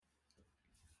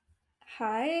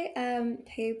Hi,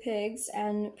 Pay Pigs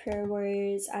and Prayer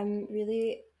Warriors. I'm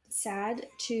really sad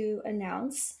to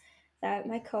announce that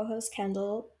my co host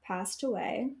Kendall passed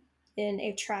away in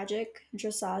a tragic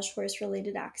dressage horse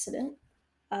related accident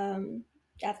um,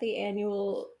 at the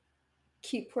annual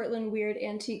Keep Portland Weird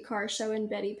Antique Car Show and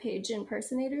Betty Page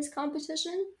Impersonators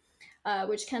competition,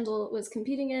 which Kendall was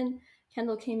competing in.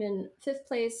 Kendall came in fifth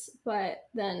place, but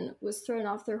then was thrown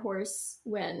off their horse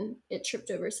when it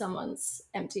tripped over someone's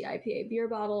empty IPA beer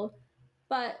bottle.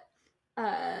 But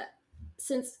uh,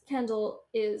 since Kendall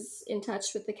is in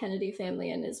touch with the Kennedy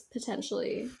family and is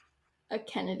potentially a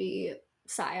Kennedy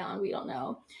scion, we don't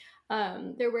know.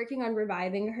 They're working on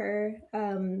reviving her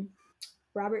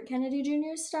Robert Kennedy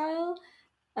Jr. style,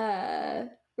 uh,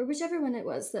 or whichever one it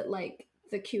was that like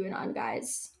the QAnon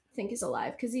guys think is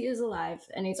alive, because he is alive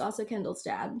and he's also Kendall's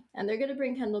dad, and they're gonna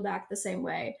bring Kendall back the same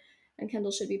way, and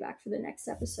Kendall should be back for the next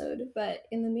episode. But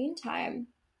in the meantime,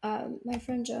 my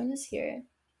friend Joan is here.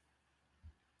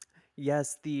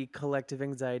 Yes, the collective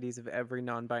anxieties of every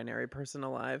non-binary person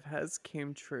alive has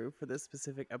came true for this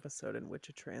specific episode in which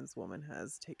a trans woman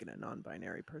has taken a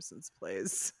non-binary person's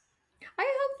place. I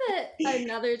hope that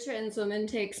another trans woman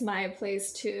takes my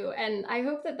place too, and I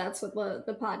hope that that's what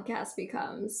the podcast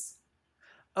becomes.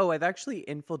 Oh, I've actually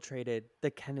infiltrated the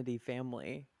Kennedy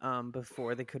family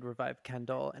before they could revive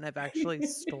Kendall, and I've actually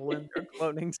stolen their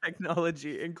cloning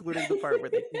technology, including the part where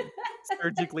they can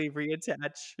surgically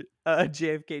reattach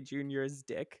JFK Jr.'s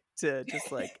dick to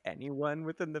just like anyone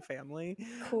within the family.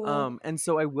 Cool. And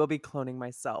so I will be cloning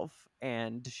myself,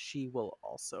 and she will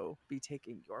also be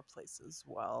taking your place as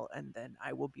well. And then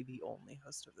I will be the only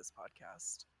host of this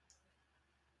podcast.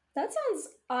 That sounds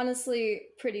honestly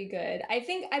pretty good.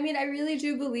 I mean, I really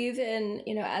do believe in,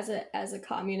 as a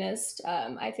communist,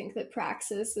 I think that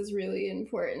praxis is really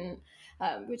important.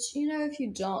 Which, if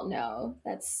you don't know,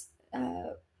 that's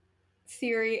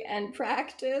theory and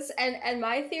practice. And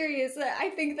my theory is that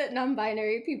I think that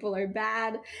non-binary people are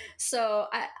bad. So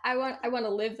I want to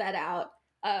live that out.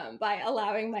 By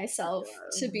allowing myself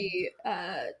to be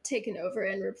taken over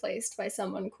and replaced by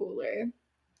someone cooler.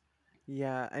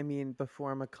 Yeah, I mean,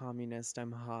 before I'm a communist,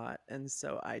 I'm hot, and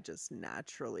so I just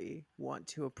naturally want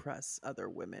to oppress other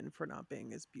women for not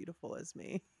being as beautiful as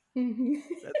me. Mhm.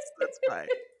 That's my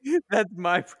that's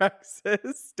my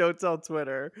praxis. Don't tell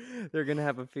Twitter. They're gonna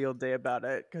have a field day about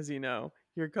it because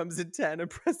here comes a 10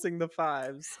 oppressing the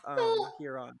fives. Well,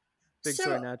 Here on Big Soy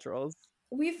so Naturals.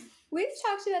 we've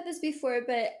talked about this before,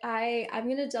 but I'm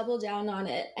gonna double down on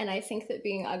it, and I think that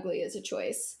being ugly is a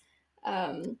choice,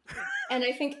 um, and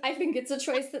I think it's a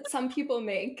choice that some people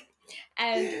make,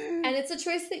 and it's a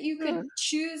choice that you could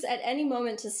choose at any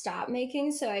moment to stop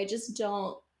making. So I just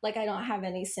don't like I don't have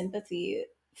any sympathy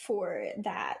for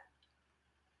that.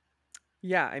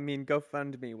 Yeah, I mean,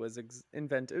 GoFundMe was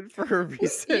invented for a You, you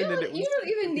reason, and it don't you was don't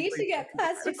even need to specifically get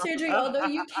plastic surgery, although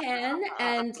you can,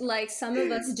 and like some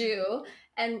of us do,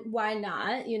 and why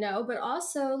not, But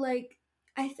also like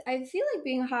I feel like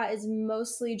being hot is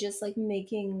mostly just like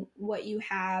making what you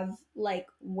have like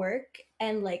work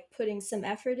and like putting some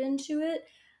effort into it.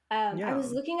 I yeah.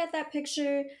 was looking at that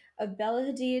picture of Bella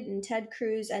Hadid and Ted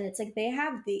Cruz, and it's like they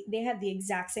have the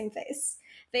exact same face.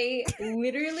 They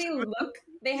literally look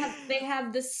they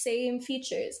have the same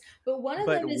features, but one of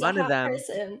But them is a one of hot them,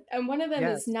 person and one of them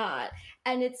is yes. not.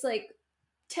 And it's like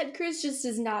Ted Cruz just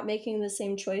is not making the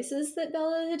same choices that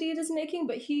Bella Hadid is making,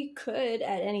 but he could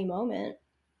at any moment.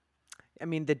 I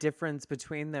mean, the difference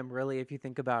between them, really, if you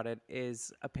think about it,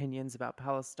 is opinions about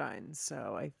Palestine.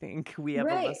 So I think we have a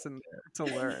Right. lesson there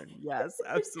to learn. Yes,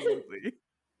 absolutely.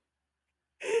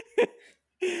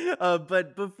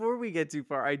 But before we get too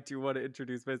far, I do want to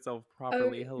introduce myself Oh,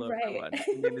 properly. Hello, right. everyone.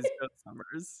 My name is Joe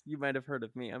Summers. You might have heard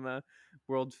of me. I'm a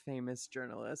world famous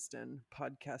journalist and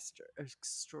podcaster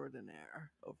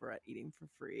extraordinaire over at Eating for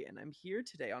Free. And I'm here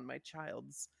today on my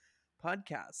child's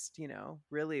podcast.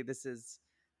 Really, this is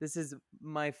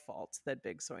my fault that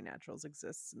Big Soy Naturals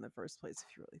exists in the first place,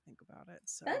 if you really think about it.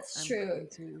 So That's I'm true. going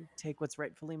to take what's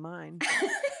rightfully mine.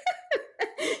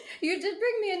 You did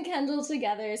bring me and Kendall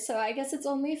together, so I guess it's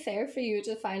only fair for you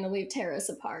to finally tear us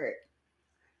apart.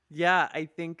 Yeah, I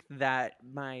think that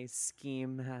my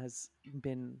scheme has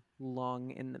been long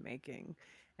in the making,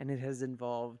 and it has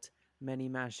involved many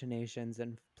machinations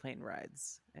and plane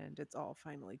rides, and it's all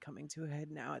finally coming to a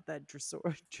head now at that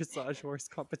dressage horse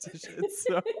competition.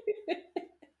 So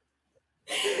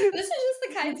This is just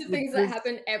the kinds of things that this,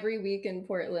 happen every week in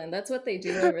Portland. That's what they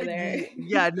do over there.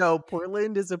 yeah, no,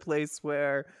 Portland is a place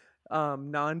where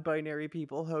non-binary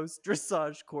people host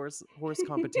dressage horse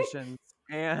competitions,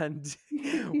 and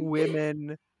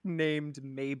women named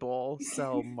Mabel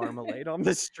sell marmalade on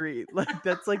the street. Like,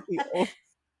 that's like the only,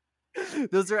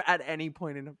 those are at any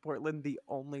point in Portland the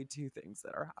only two things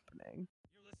that are happening.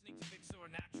 You're listening to Big Soar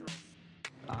Naturals.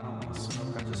 I don't want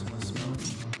smoke, I just want smoke.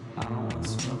 I don't want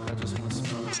smoke, I just want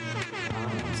smoke. I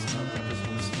don't want smoke, I just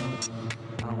want smoke.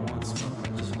 I don't want smoke, I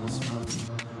just want smoke.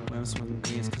 When I'm smoking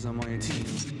greens, cause I'm on your team.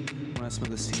 When I smoke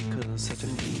the seed, cause I'm such a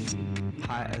fiend.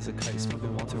 High as a kite,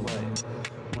 smoking Walter White.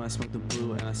 When I smoke the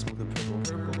blue and I smoke the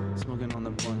purple. Smoking on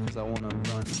the blunt cause I wanna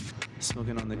run.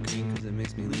 Smoking on the green cause it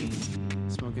makes me lean.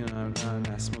 Smoking on a gun,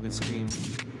 I smoke and scream.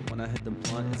 When I hit the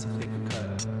blunt, it's a paper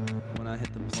cut. When I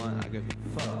hit the blunt, I give a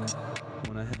fuck.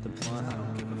 When I hit the blunt, I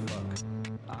don't give a fuck.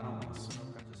 I don't want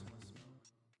smoke, I just want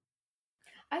smoke.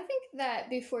 I think that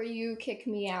before you kick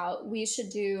me out, we should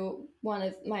do one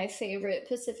of my favorite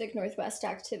Pacific Northwest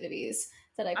activities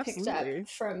that I picked Absolutely. up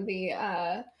from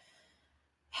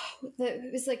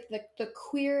it was like the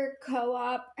queer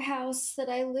co-op house that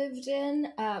I lived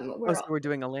in. Oh, so we're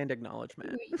doing a land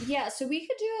acknowledgement. Yeah, so we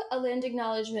could do a land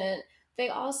acknowledgement. They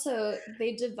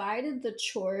divided the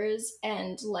chores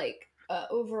and like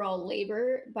overall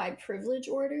labor by privilege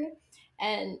order,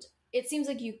 and it seems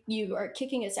like you are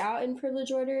kicking us out in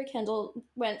privilege order. Kendall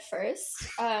went first,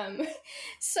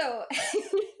 so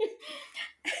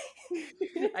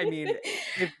I mean,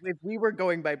 if we were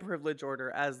going by privilege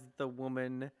order as the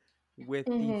woman with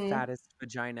the fattest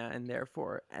vagina and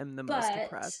therefore am the most but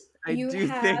oppressed, I do think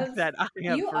that I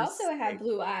have you first also had say.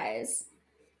 blue eyes.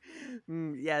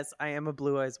 Yes, I am a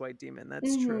blue eyes white demon.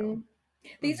 That's true.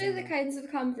 These are the kinds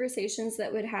of conversations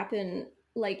that would happen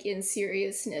like in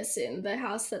seriousness in the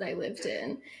house that I lived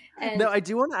in. And No, I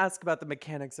do want to ask about the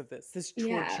mechanics of this chore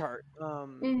Yeah. chart.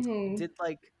 Mhm.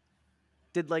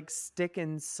 Did like Stick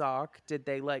and Sock, did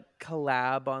they like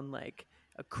collab on like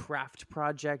a craft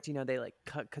project? You know, they like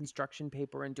cut construction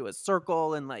paper into a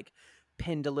circle and like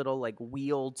pinned a little like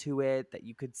wheel to it that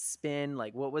you could spin.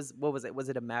 Like what was it? Was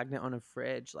it a magnet on a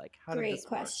fridge? Like how did Great this work?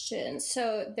 question.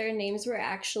 So their names were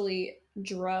actually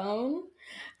Drone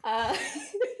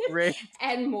Right.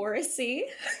 and Morrissey.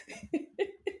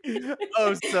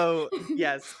 Oh, so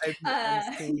yes,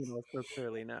 I'm seeing it all so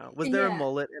clearly now. Was there a Yeah.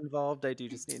 mullet involved? I do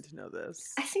just need to know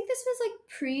this. I think this was like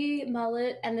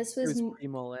pre-mullet, and this It was was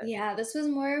pre-mullet. yeah, this was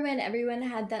more when everyone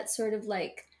had that sort of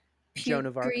like Joan puke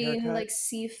of Arc green, haircut? like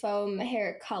seafoam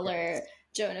hair color, Yes.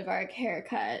 Joan of Arc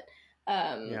haircut.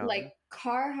 Yeah. Like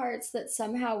Carhartts that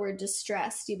somehow were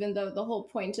distressed, even though the whole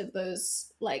point of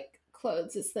those like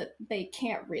clothes is that they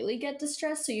can't really get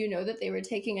distressed, so you know that they were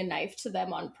taking a knife to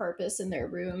them on purpose in their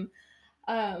room.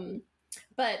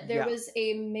 But there Yeah. was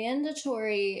a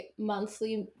mandatory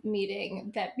monthly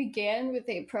meeting that began with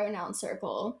a pronoun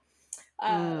circle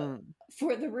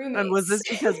for the roommates. And was this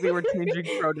because we were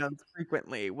changing pronouns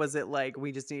frequently? Was it like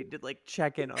we just needed to like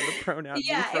check in on the pronoun?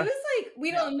 Yeah, it refresh? was like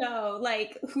we don't know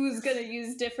like who's gonna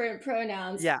use different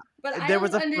pronouns. Yeah. But I There don't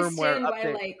was a firmware understand why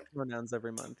update like for pronouns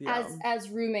every month. Yeah. as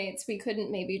roommates we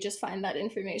couldn't maybe just find that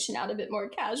information out a bit more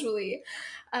casually.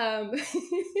 But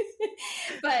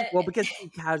Well, because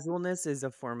casualness is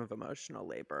a form of emotional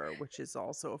labor, which is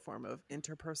also a form of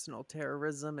interpersonal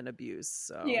terrorism and abuse.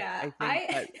 So yeah,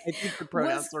 I think the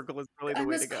pronoun circle is really the I way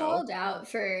was to go. called out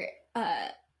for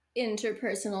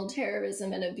interpersonal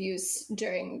terrorism and abuse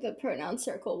during the pronoun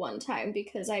circle one time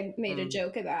because I made a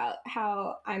joke about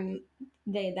how I'm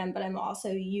they, them, but I'm also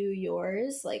you,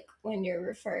 yours, like when you're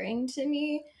referring to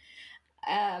me.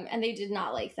 And they did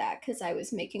not like that because I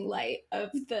was making light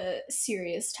of the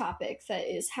serious topic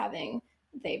that is having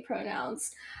they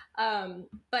pronouns.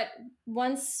 But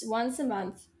once a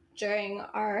month during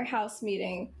our house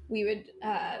meeting, we would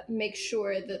make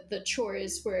sure that the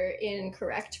chores were in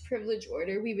correct privilege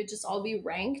order. We would just all be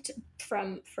ranked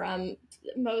from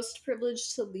most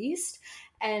privileged to least.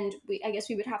 And I guess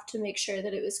we would have to make sure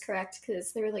that it was correct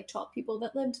because there were like 12 people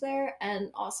that lived there. And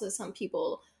also some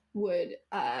people would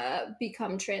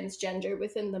become transgender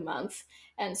within the month,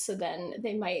 and so then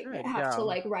they might have to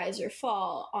like rise or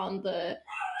fall on the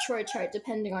chore chart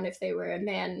depending on if they were a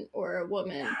man or a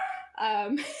woman.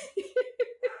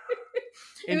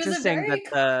 Interesting that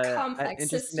the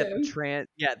system.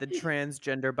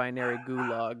 transgender binary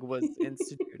gulag was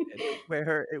instituted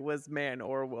where it was man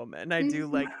or woman. I do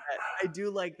like that. I do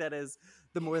like that as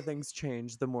the more things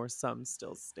change, the more some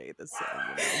still stay the same.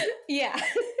 You know? Yeah.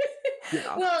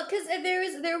 Yeah. Well, because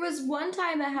there was one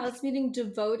time a house meeting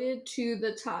devoted to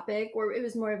the topic, or it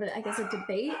was more of a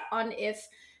debate on if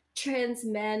trans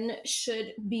men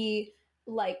should be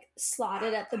like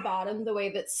slotted at the bottom the way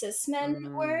that cis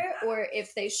men were, or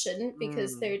if they shouldn't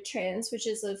because they're trans, which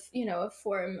is a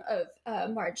form of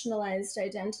marginalized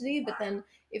identity. But then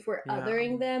if we're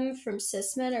othering them from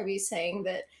cis men, are we saying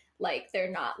that like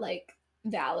they're not like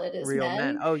valid as Real men.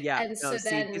 men? Oh yeah. And No, so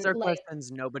see, these then are like,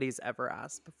 questions nobody's ever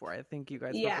asked before. I think you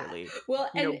guys have yeah, really, well,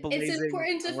 and it's blazing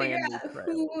important to figure brand new out trails.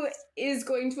 who is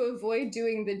going to avoid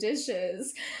doing the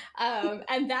dishes,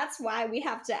 and that's why we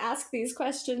have to ask these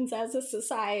questions as a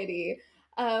society.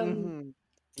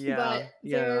 Yeah, But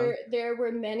yeah. there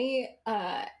were many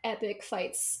epic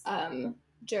fights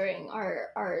during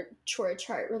our chore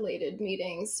chart related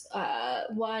meetings.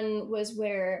 One was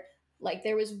where like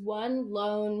there was one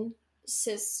lone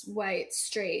cis white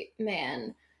straight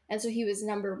man, and so he was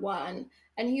number one.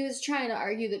 And he was trying to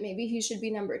argue that maybe he should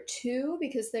be number two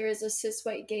because there is a cis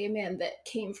white gay man that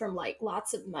came from like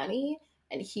lots of money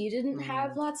and he didn't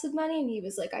have lots of money, and he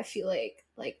was like, I feel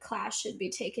like class should be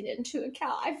taken into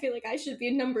account. I feel like I should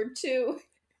be number two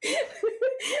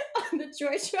on the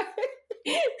joy chart.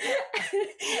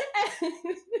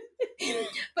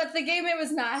 But the gay man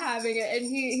was not having it, and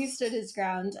he stood his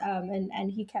ground,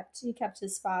 and he kept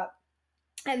his spot.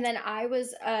 And then I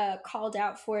was called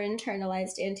out for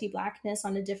internalized anti-blackness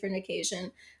on a different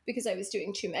occasion because I was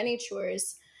doing too many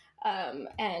chores.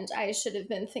 And I should have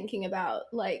been thinking about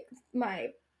like my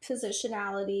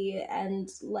positionality and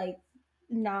like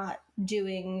not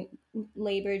doing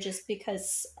labor just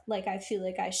because like I feel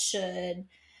like I should.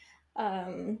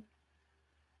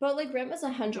 But like rent was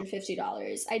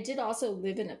 $150. I did also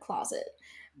live in a closet.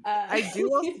 I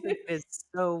do also think it's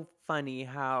so funny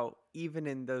how even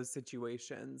in those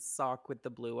situations, Sock with the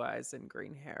blue eyes and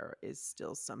green hair is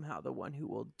still somehow the one who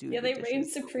will do yeah, the they dishes reign the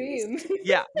supreme. least.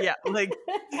 Yeah, like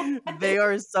they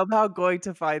are somehow going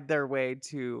to find their way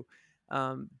to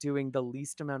doing the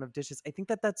least amount of dishes. I think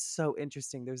that's so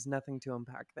interesting. There's nothing to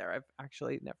unpack there. I've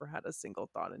actually never had a single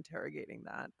thought interrogating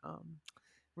that.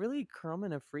 Really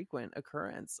common a frequent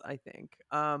occurrence, I think.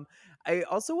 I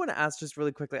also want to ask just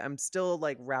really quickly, I'm still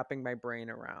like wrapping my brain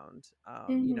around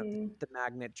the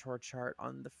magnet chore chart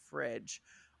on the fridge.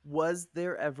 Was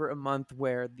there ever a month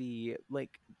where the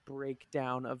like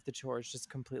breakdown of the chores just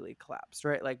completely collapsed,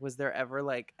 right? Like was there ever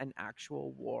like an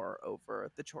actual war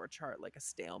over the chore chart, like a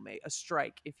stalemate, a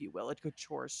strike, if you will, like a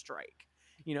chore strike?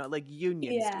 Like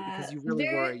unions do, Yeah, because you really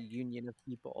were a union of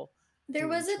people there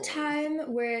doing was a chores.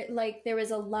 time where like there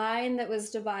was a line that was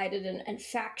divided and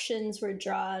factions were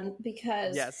drawn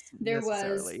because Yes, there was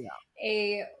necessarily.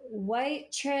 a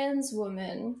white trans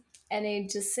woman and a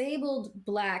disabled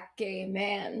black gay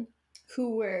man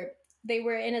who were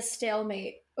in a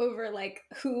stalemate over like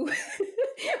who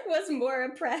was more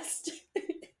oppressed.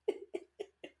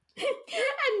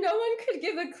 And no one could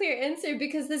give a clear answer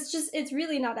because it's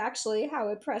really not actually how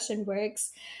oppression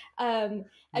works. And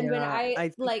when Yeah, I I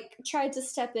think like tried to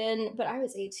step in, but I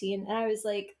was 18 and I was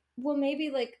like, well,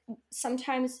 maybe like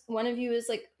sometimes one of you is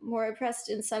like more oppressed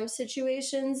in some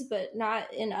situations but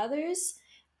not in others,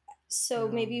 so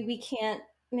maybe we can't,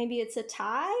 maybe it's a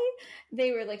tie.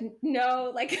 They were like,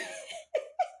 no, like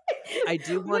I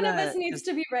do want one of us to needs just,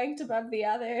 to be ranked above the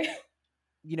other.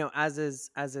 as is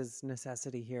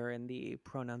necessity here in the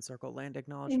pronoun circle land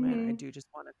acknowledgement, I do just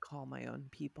want to call my own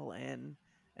people in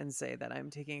and say that I'm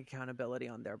taking accountability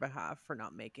on their behalf for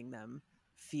not making them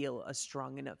feel a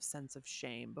strong enough sense of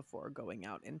shame before going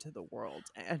out into the world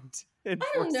and I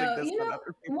don't enforcing know. this on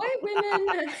other people. White women,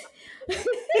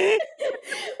 white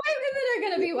women are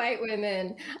gonna be white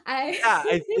women. Yeah,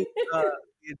 I think the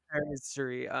entire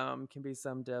history can be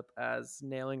summed up as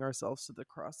nailing ourselves to the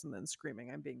cross and then screaming,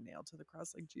 "I'm being nailed to the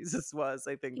cross like Jesus was."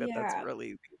 I think that's Yeah,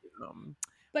 really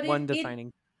but one it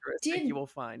defining characteristic you did will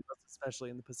find, especially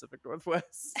in the Pacific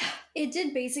Northwest. it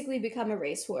did basically become a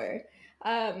race war.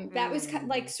 That was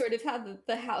like Mm, sort of how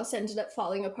the house ended up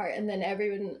falling apart, and then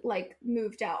everyone like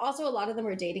moved out. Also, a lot of them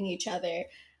were dating each other,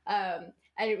 and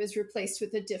it was replaced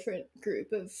with a different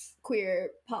group of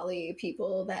queer poly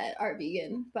people that are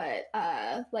vegan. But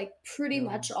like pretty yeah,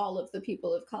 much all of the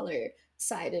people of color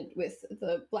sided with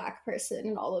the black person,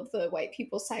 and all of the white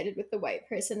people sided with the white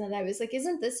person. And I was like,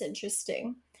 isn't this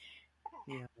interesting?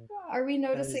 yeah, Are we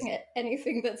that is, noticing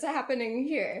anything that's happening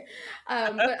here?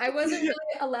 But I wasn't really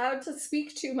allowed to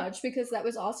speak too much because that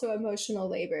was also emotional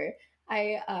labor.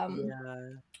 I yeah.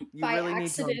 You by really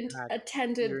need to accident unpack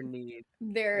attended your need.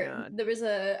 there Yeah, there was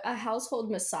a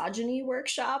household misogyny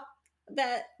workshop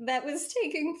that was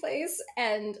taking place,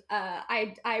 and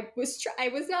I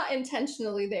was not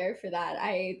intentionally there for that.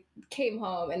 I came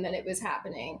home and then it was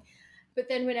happening, but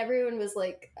then when everyone was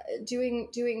like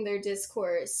doing their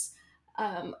discourse,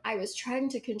 I was trying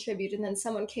to contribute, and then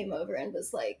someone came over and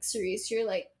was like, Cerise, you're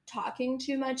like talking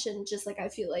too much, and just like I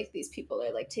feel like these people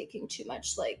are like taking too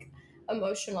much like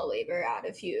emotional labor out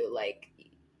of you, like,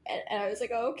 and I was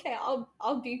like, oh, okay,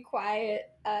 I'll be quiet.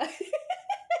 I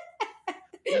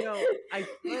feel like,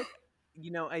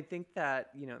 I think that,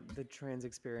 the trans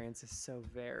experience is so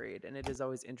varied, and it is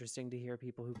always interesting to hear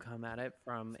people who come at it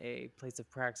from a place of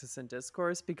praxis and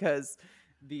discourse, because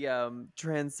the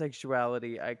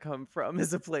transsexuality I come from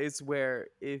is a place where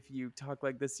if you talk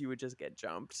like this, you would just get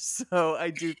jumped. So I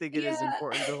do think it is Yeah.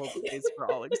 important to hold space for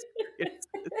all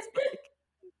experiences. Like,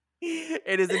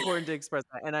 it is important to express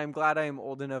that, and I'm glad I am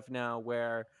old enough now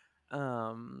where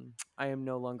I am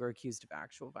no longer accused of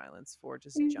actual violence for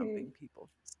just Mhm. jumping people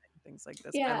for saying things like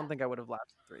this. I Yeah. don't think I would have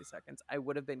lasted 3 seconds. I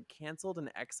would have been canceled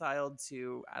and exiled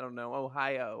to, I don't know,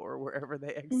 Ohio or wherever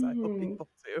they exile Mhm. people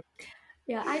to.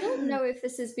 Yeah, I don't know if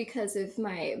this is because of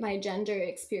my gender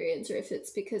experience or if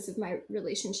it's because of my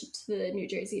relationship to the New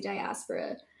Jersey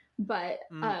diaspora, but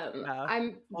Yeah,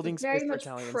 I'm holding space very for much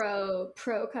Italians.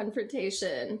 pro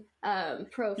confrontation,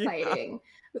 pro Yeah. fighting.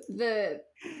 The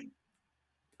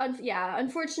yeah,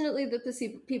 unfortunately,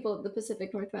 the people of the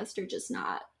Pacific Northwest are just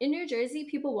not. In New Jersey,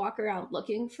 people walk around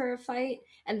looking for a fight,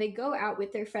 and they go out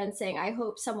with their friends saying, I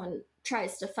hope someone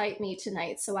tries to fight me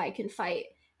tonight so I can fight.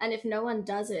 And if no one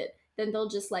does it, then they'll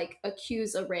just like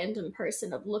accuse a random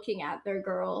person of looking at their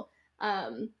girl.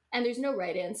 And there's no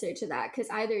right answer to that, because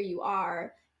either you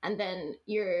are, and then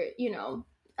you're,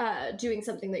 doing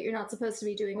something that you're not supposed to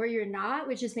be doing, or you're not,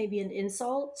 which is maybe an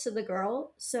insult to the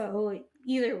girl. So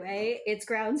either way, it's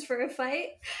grounds for a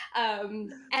fight.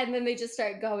 And then they just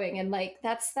start going, and like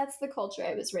that's the culture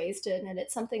I was raised in, and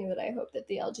it's something that I hope that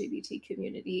the LGBT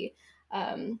community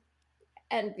um,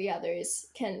 and the others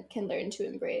can learn to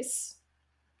embrace.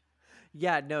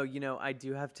 Yeah, no, I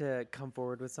do have to come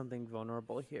forward with something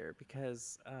vulnerable here,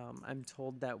 because I'm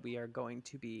told that we are going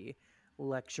to be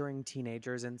lecturing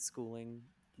teenagers and schooling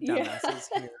Yeah. dumbasses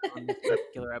here on this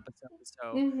particular episode.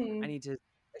 So I Mm-hmm. need to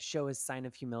show a sign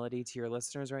of humility to your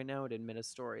listeners right now and admit a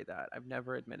story that I've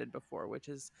never admitted before, which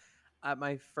is at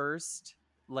my first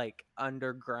like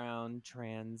underground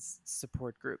trans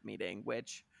support group meeting,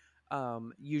 which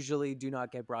usually do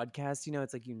not get broadcast.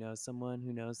 It's like someone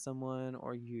who knows someone,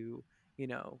 or you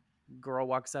know, girl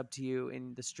walks up to you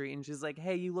in the street and she's like,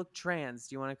 "Hey, you look trans.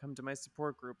 Do you want to come to my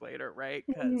support group later?" Right?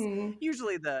 Because Mm-hmm.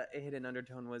 usually the hidden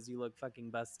undertone was, "You look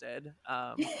fucking busted.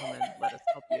 Come and let us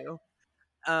help you."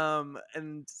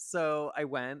 And so I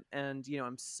went, and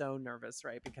I'm so nervous,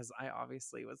 right? Because I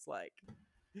obviously was like,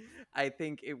 I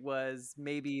think it was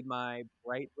maybe my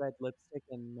bright red lipstick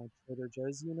and my Trader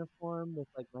Joe's uniform with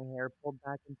like my hair pulled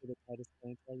back into the tightest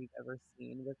ponytail you've ever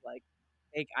seen, with like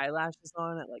fake eyelashes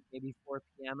on at like maybe 4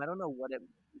 p.m. I don't know what it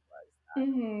was that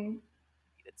Mm-hmm.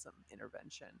 needed some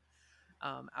intervention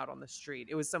out on the street.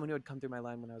 It was someone who had come through my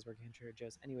line when I was working at Trader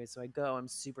Joe's. Anyway, so I go, I'm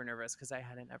super nervous because I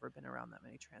hadn't ever been around that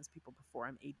many trans people before.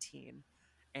 I'm 18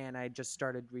 and I just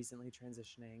started recently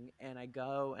transitioning, and I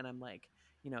go and I'm like,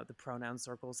 the pronoun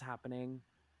circle's happening,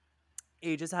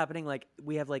 age is happening. Like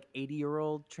we have like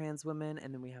 80-year-old trans women,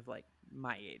 and then we have like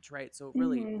my age, right? So it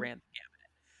really Mm-hmm. ran the gamut.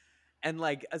 And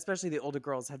like especially the older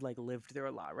girls had like lived through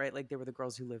a lot, right? Like they were the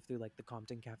girls who lived through like the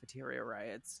Compton cafeteria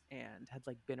riots and had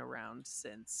like been around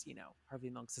since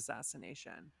Harvey Milk's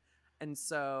assassination. And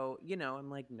so I'm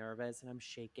like nervous and I'm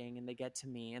shaking, and they get to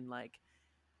me, and like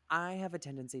I have a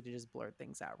tendency to just blurt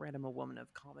things out, right? I'm a woman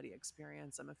of comedy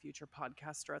experience. I'm a future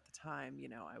podcaster at the time.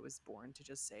 I was born to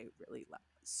just say really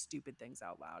stupid things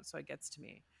out loud. So it gets to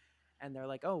me, and they're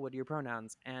like, "Oh, what are your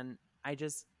pronouns?" And I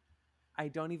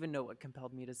don't even know what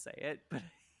compelled me to say it, but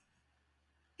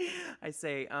I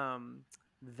say,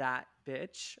 that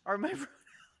bitch are my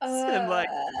pronouns. And Uh, like,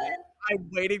 I'm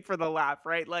waiting for the laugh,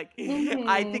 right? Like, I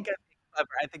mm-hmm. think I'm being clever.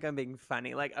 I think I'm being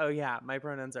funny. Like, oh yeah, my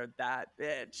pronouns are that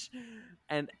bitch.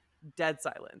 And dead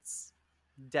silence,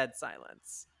 dead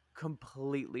silence,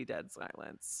 completely dead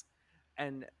silence.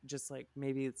 And just like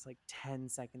maybe it's like 10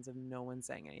 seconds of no one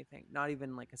saying anything, not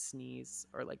even like a sneeze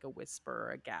or like a whisper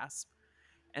or a gasp.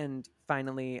 And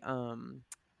finally,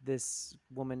 this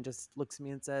woman just looks at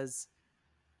me and says,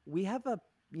 "We have a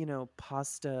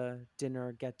pasta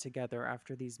dinner get together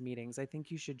after these meetings. I think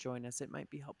you should join us. It might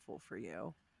be helpful for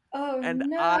you." Oh And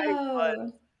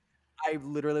no. I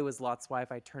literally was Lot's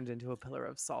wife. I turned into a pillar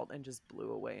of salt and just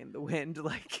blew away in the wind.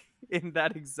 Like in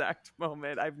that exact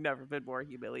moment, I've never been more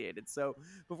humiliated. So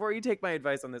before you take my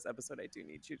advice on this episode, I do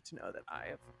need you to know that I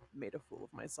have made a fool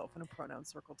of myself in a pronoun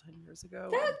circle 10 years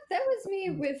ago. That was me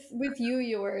with you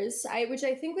yours, I which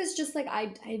I think was just like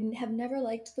I have never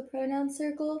liked the pronoun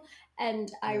circle,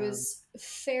 and I Yeah. was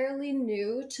fairly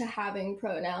new to having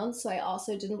pronouns, so I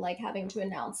also didn't like having to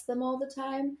announce them all the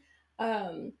time.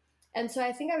 Um, And so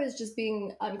I think I was just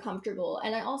being uncomfortable.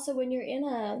 And I also, when you're in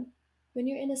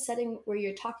a setting where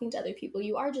you're talking to other people,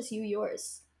 you are just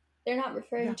yours. They're not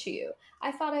referring Yeah. to you.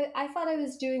 I thought I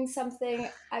was doing something.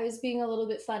 I was being a little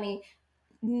bit funny.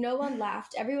 No one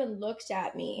laughed. Everyone looked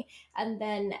at me. And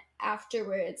then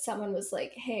afterwards, someone was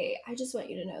like, "Hey, I just want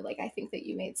you to know, like, I think that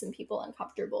you made some people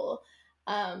uncomfortable."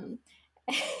 Um,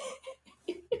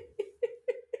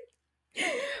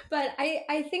 but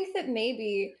I think that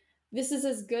maybe this is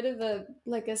as good of a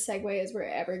like a segue as we're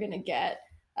ever gonna get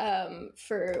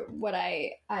for what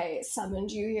I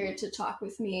summoned you here to talk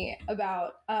with me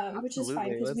about, which is fine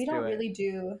Absolutely. because Let's we do don't it. really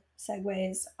do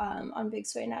segues on Big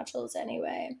Sway Naturals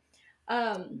anyway.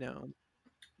 Um, No.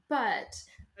 but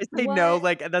I say no, what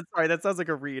like that's sorry, that sounds like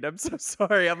a read. I'm so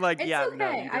sorry. I'm like, it's yeah,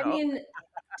 no, okay. you I don't. mean,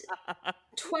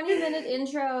 20-minute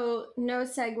intro, no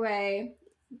segue.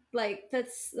 Like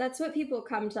that's what people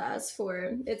come to us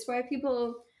for. It's why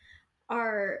people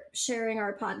are sharing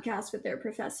our podcast with their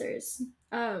professors.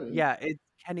 Yeah, it's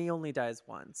Kenny only dies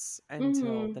once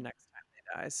until the Mhm. next time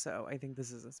they die. So I think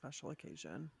this is a special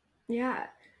occasion. Yeah.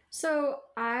 So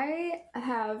I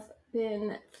have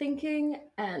been thinking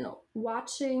and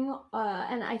watching,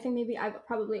 and I think maybe I've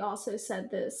probably also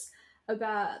said this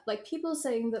about like people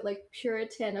saying that like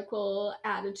puritanical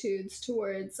attitudes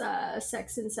towards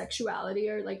sex and sexuality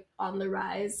are like on the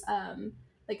rise,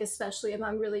 like especially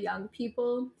among really young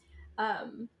people.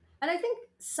 And I think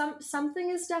something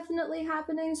is definitely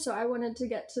happening. So I wanted to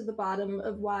get to the bottom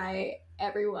of why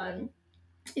everyone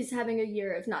is having a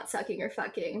year of not sucking or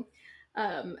fucking,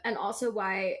 and also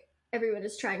why everyone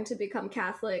is trying to become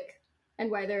Catholic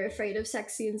and why they're afraid of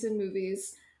sex scenes in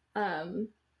movies, um,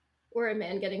 or a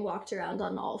man getting walked around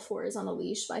on all fours on a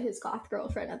leash by his goth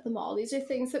girlfriend at the mall. These are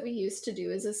things that we used to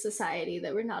do as a society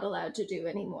that we're not allowed to do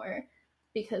anymore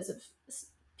because of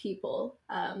people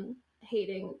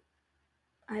hating.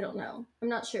 I don't know. I'm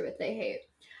not sure what they hate.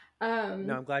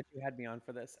 No, Um, I'm glad you had me on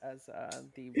for this as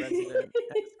the resident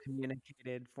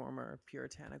excommunicated former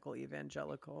puritanical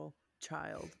evangelical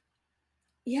child.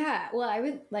 Yeah, well, I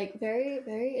would like very,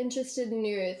 very interested in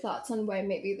your thoughts on why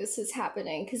maybe this is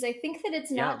happening. Because I think that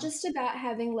it's Yeah. not just about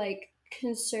having like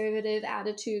conservative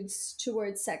attitudes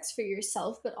towards sex for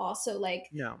yourself, but also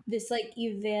like No. this like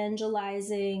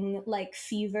evangelizing like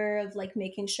fever of like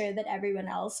making sure that everyone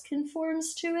else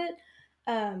conforms to it.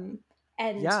 Um,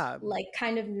 and Yeah. like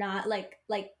kind of not like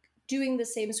doing the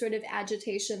same sort of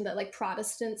agitation that like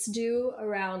Protestants do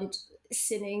around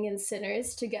sinning and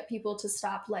sinners to get people to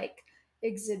stop like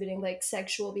exhibiting like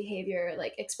sexual behavior,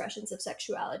 like expressions of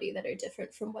sexuality that are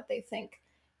different from what they think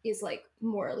is like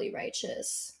morally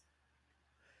righteous.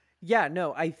 Yeah,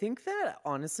 no, I think that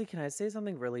honestly, can I say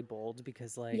something really bold?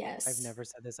 Because like I've Yes. never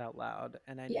said this out loud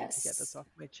and I need to get this Yes. off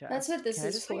my That's what chest. this Can I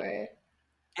is just say for.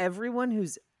 everyone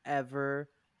who's ever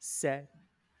said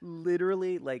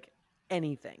literally like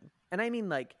anything, and I mean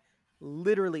like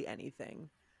literally anything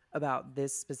about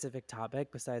this specific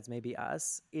topic besides maybe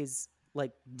us is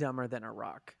like dumber than a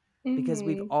rock. Because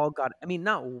we've Mm-hmm. all got, I mean,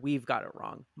 not we've got it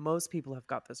wrong. Most people have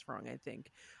got this wrong, I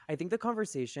think. I think the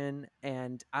conversation,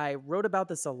 and I wrote about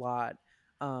this a lot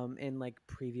in like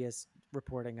previous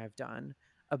reporting I've done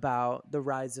about the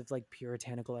rise of like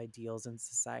puritanical ideals in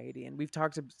society. And we've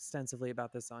talked extensively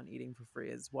about this on Eating for Free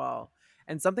as well.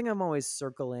 And something I'm always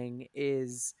circling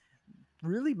is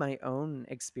really my own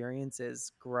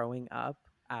experiences growing up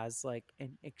as like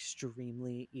an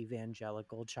extremely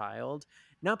evangelical child,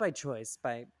 not by choice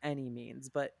by any means,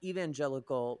 but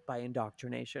evangelical by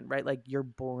indoctrination, right? Like you're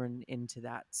born into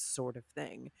that sort of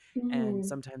thing, and Mm-hmm.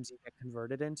 sometimes you get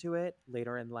converted into it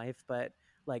later in life. But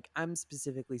like I'm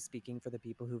specifically speaking for the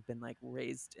people who've been like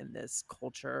raised in this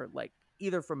culture, like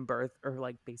either from birth or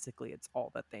like basically it's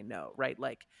all that they know, right?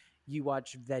 Like you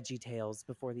watch Veggie Tales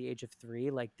before the age of 3,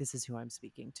 like this is who I'm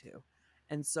speaking to.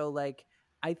 And so like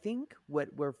I think what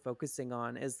we're focusing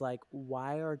on is like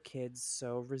why are kids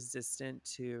so resistant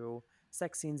to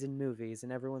sex scenes in movies,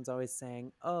 and everyone's always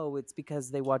saying, "Oh, it's because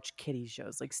they watch kiddie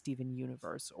shows like Steven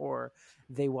Universe, or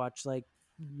they watch like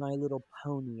My Little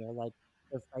Pony, or like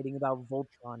they're fighting about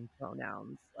Voltron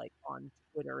pronouns like on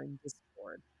Twitter and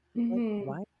Discord." Like Mm-hmm.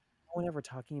 why is no one ever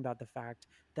talking about the fact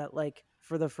that like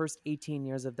for the first 18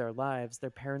 years of their lives, their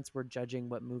parents were judging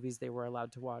what movies they were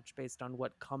allowed to watch based on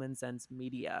what common sense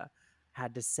media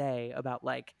had to say about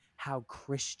like how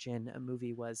Christian a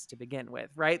movie was to begin with,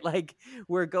 right? Like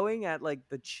we're going at like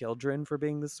the children for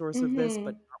being the source of this,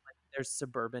 but Mm-hmm. not like there's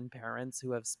suburban parents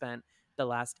who have spent the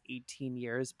last 18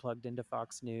 years plugged into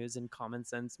Fox News and common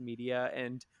sense media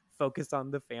and focused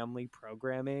on the family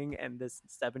programming and this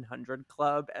 700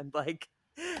 club and like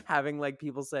having like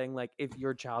people saying like if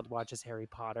your child watches Harry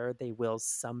Potter, they will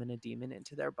summon a demon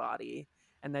into their body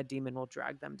and that demon will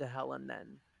drag them to hell and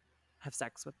then have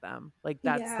sex with them. Like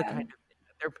that's the Yeah. kind of thing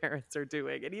that their parents are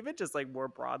doing. And even just like more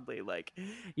broadly, like,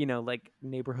 you know, like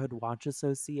neighborhood watch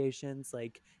associations,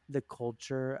 like the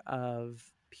culture of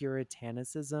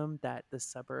puritanicism that the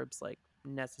suburbs like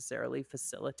necessarily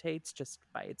facilitates just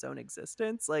by its own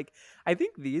existence. Like I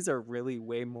think these are really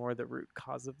way more the root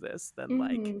cause of this than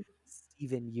like Hmm.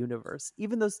 Steven Universe,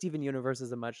 even though Steven Universe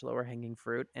is a much lower hanging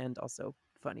fruit and also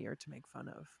funnier to make fun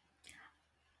of.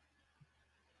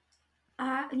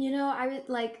 I would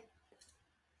like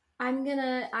I'm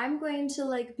going to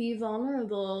like be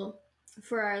vulnerable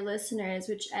for our listeners,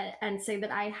 which and say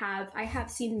that I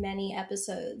have seen many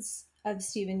episodes of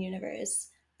Steven Universe.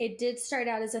 It did start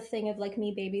out as a thing of like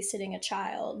me babysitting a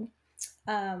child,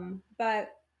 but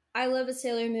I love a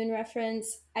Sailor Moon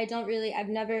reference. I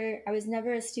was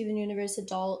never a Steven Universe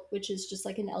adult, which is just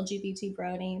like an LGBT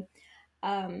brony.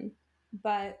 Um,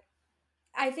 but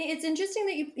I think it's interesting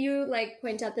that you like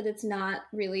point out that it's not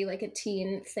really like a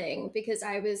teen thing, because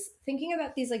I was thinking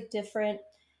about these like different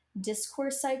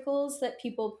discourse cycles that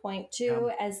people point Yeah.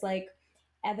 to as like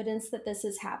evidence that this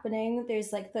is happening.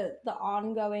 There's like the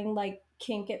ongoing like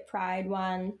kink at Pride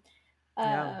one,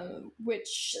 Yeah.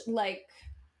 which like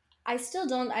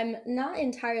I'm not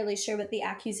entirely sure what the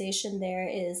accusation there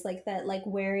is, like that like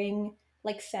wearing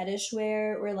like fetish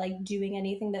wear or like doing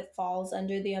anything that falls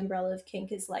under the umbrella of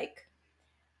kink is like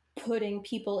putting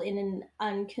people in an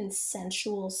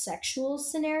unconsensual sexual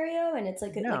scenario, and it's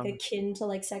like Yeah. akin to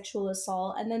like sexual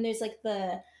assault. And then there's like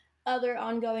the other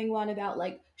ongoing one about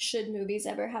like should movies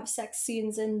ever have sex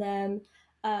scenes in them,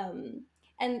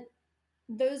 and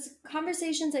those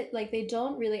conversations like they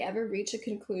don't really ever reach a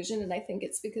conclusion, and I think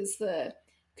it's because the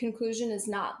conclusion is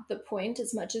not the point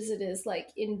as much as it is like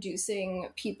inducing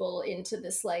people into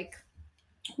this like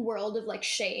world of like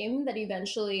shame that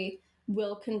eventually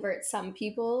will convert some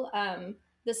people,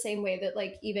 the same way that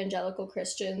like evangelical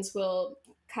Christians will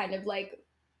kind of like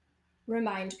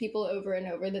remind people over and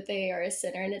over that they are a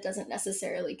sinner, and it doesn't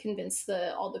necessarily convince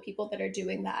the all the people that are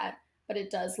doing that, but it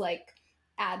does like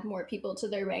add more people to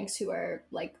their ranks who are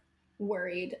like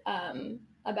worried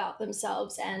about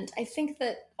themselves. And I think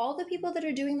that all the people that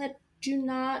are doing that do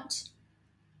not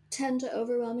tend to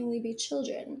overwhelmingly be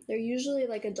children. They're usually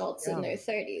like adults in Yeah. their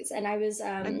 30s. And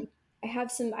And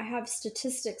I have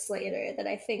statistics later that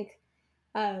I think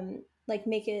like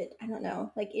make it, I don't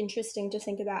know, like interesting to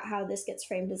think about how this gets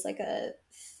framed as like a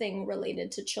thing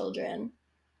related to children.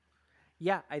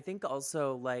 yeah, I think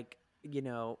also like, you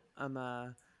know,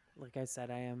 like I said,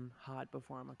 I am hot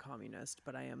before I'm a communist,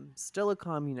 but I am still a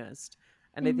communist.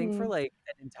 And I think for Mm-hmm. like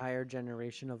an entire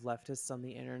generation of leftists on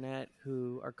the internet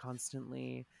who are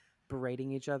constantly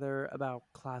berating each other about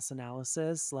class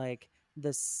analysis, like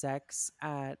the sex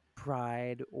at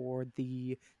Pride or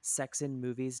the sex in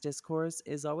movies discourse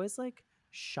is always like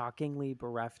shockingly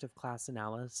bereft of class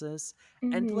analysis.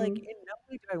 And like Mm-hmm. in no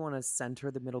way do I want to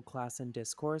center the middle class in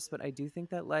discourse, but I do think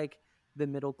that like the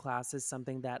middle class is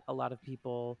something that a lot of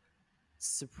people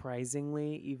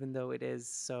surprisingly, even though it is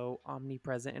so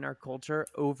omnipresent in our culture,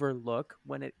 overlook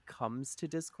when it comes to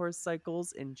discourse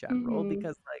cycles in general. Mm-hmm.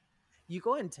 Because like you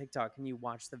go on TikTok and you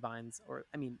watch the vines, or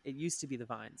I mean, it used to be the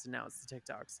vines and now it's the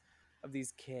TikToks of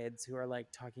these kids who are like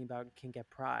talking about kink at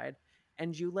Pride.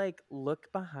 And you like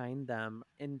look behind them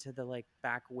into the like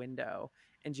back window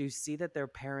and you see that their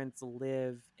parents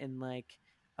live in like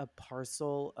a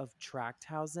parcel of tract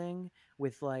housing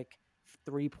with like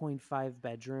 3.5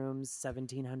 bedrooms,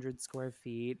 1,700 square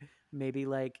feet, maybe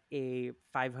like a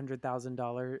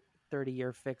 $500,000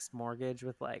 30-year fixed mortgage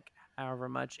with like however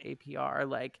much APR.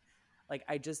 Like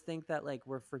I just think that like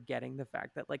we're forgetting the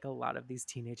fact that like a lot of these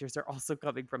teenagers are also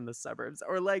coming from the suburbs,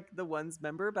 or like the ones,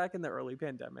 remember back in the early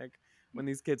pandemic when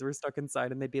these kids were stuck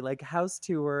inside and they'd be like house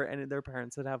tour and their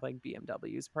parents would have like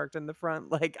BMWs parked in the front.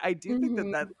 Like I do think that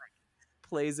Mm-hmm. that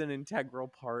plays an integral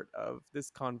part of this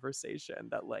conversation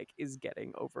that like is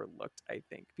getting overlooked, I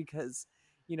think, because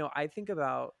you know I think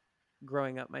about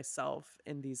growing up myself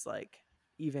in these like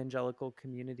evangelical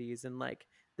communities and like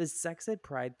the sex ed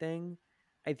Pride thing,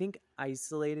 I think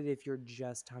isolated, if you're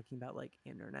just talking about like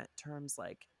internet terms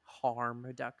like harm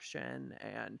reduction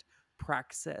and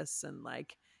praxis and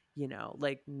like, you know,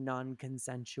 like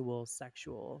non-consensual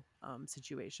sexual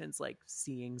situations, like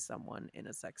seeing someone in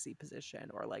a sexy position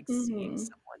or like seeing Mm-hmm.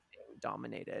 someone being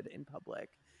dominated in public,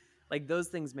 like those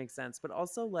things make sense. But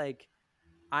also like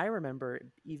I remember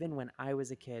even when I was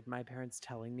a kid, my parents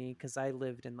telling me, because I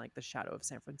lived in like the shadow of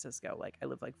San Francisco, like I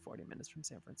lived like 40 minutes from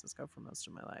San Francisco for most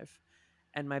of my life,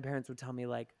 and my parents would tell me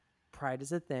like Pride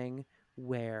is a thing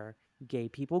where gay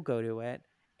people go to it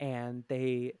and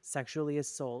they sexually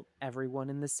assault everyone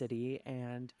in the city,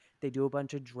 and they do a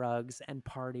bunch of drugs and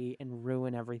party and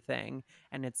ruin everything,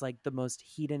 and it's like the most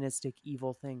hedonistic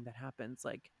evil thing that happens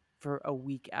like for a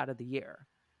week out of the year,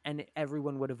 and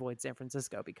everyone would avoid San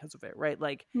Francisco because of it, right?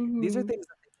 Like these are Mm-hmm. things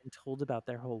that they've been told about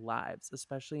their whole lives,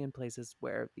 especially in places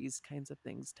where these kinds of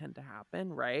things tend to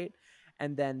happen, right?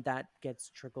 And then that gets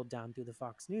trickled down through the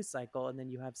Fox News cycle, and then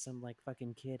you have some like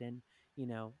fucking kid in, you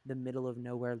know, the middle of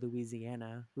nowhere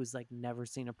Louisiana who's like never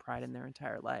seen a pride in their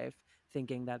entire life,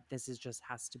 thinking that this is just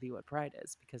has to be what pride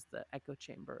is because the echo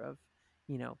chamber of,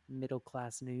 you know, middle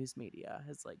class news media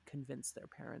has like convinced their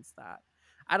parents that.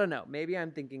 I don't know, maybe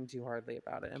I'm thinking too hardly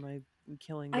about it. Am I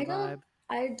killing the I don't vibe?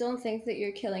 I don't think that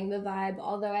you're killing the vibe,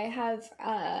 although I have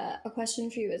a question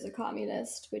for you as a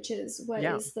communist, which is what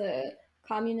Yeah. is the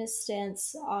communist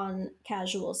stance on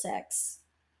casual sex?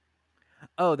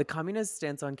 Oh, the communist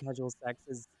stance on casual sex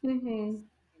is Mm-hmm.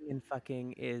 and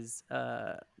fucking is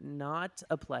not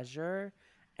a pleasure,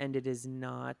 and it is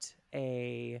not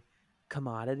a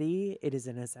commodity, it is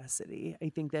a necessity. I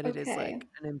think that it is like Okay.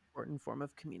 an important form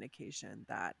of communication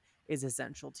that is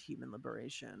essential to human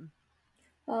liberation.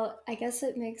 Well, I guess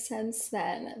it makes sense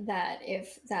then that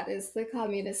if that is the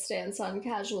communist stance on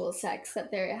casual sex,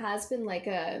 that there has been like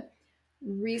a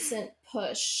recent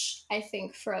push, I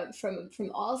think, from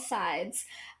all sides,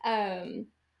 um,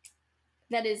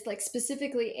 that is like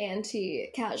specifically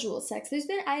anti-casual sex. There's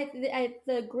been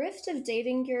the grift of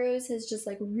dating gurus has just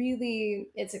like really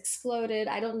it's exploded.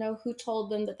 I don't know who told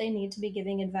them that they need to be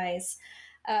giving advice,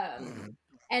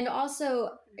 and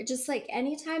also just like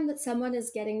anytime that someone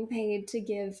is getting paid to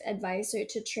give advice or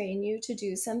to train you to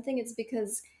do something, it's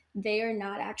because they are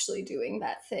not actually doing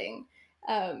that thing.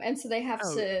 And so Oh they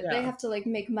yeah. have to like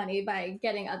make money by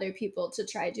getting other people to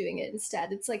try doing it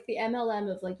instead. It's like the MLM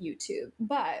of like YouTube.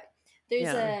 But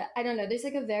there's Yeah. a I don't know, there's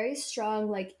like a very strong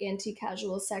like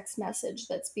anti-casual sex message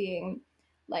that's being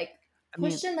like I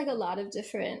mean, pushed in like a lot of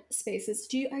different spaces.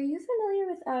 Are you familiar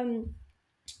with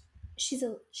she's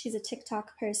a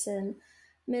TikTok person,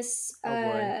 Miss oh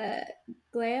boy.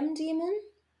 Glam Demon?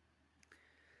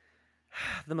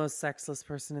 The most sexless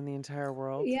person in the entire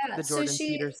world, Yeah, the so Jordan she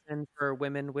Peterson for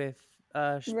women with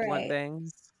blunt right.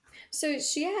 bangs. So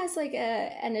she has like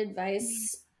an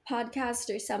advice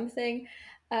podcast or something,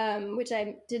 which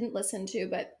I didn't listen to,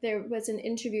 but there was an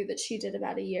interview that she did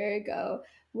about a year ago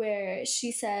where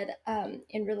she said,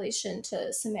 in relation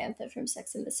to Samantha from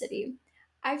Sex and the City,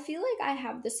 I feel like I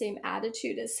have the same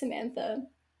attitude as Samantha,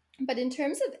 but in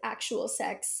terms of actual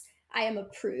sex, I am a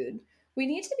prude. We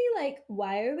need to be like,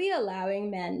 why are we allowing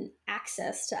men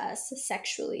access to us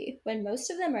sexually when most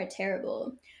of them are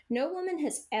terrible? No woman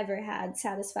has ever had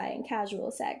satisfying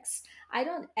casual sex. I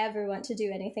don't ever want to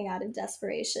do anything out of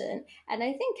desperation. And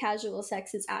I think casual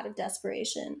sex is out of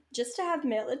desperation, just to have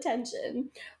male attention.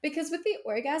 Because with the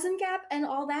orgasm gap and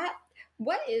all that,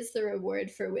 what is the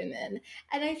reward for women?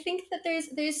 And I think that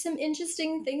there's some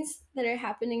interesting things that are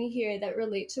happening here that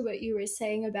relate to what you were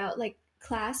saying about like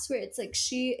class, where it's like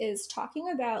she is talking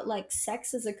about like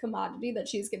sex as a commodity that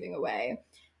she's giving away,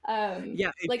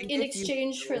 Yeah, I like think in if you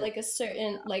exchange for go, like a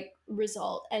certain like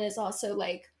result, and is also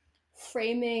like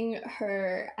framing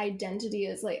her identity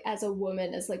as like as a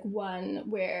woman as like one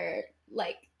where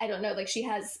like I don't know, like she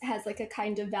has like a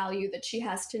kind of value that she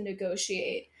has to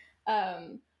negotiate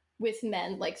um with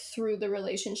men like through the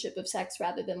relationship of sex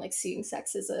rather than like seeing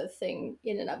sex as a thing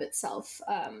in and of itself.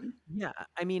 yeah,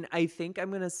 I mean, I think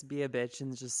I'm gonna be a bitch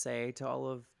and just say to all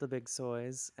of the big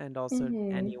soys and also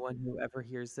Mhm. anyone who ever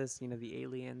hears this, you know, the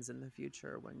aliens in the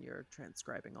future, when you're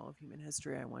transcribing all of human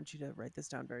history, I want you to write this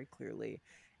down very clearly.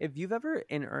 If you've ever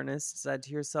in earnest said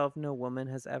to yourself, no woman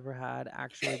has ever had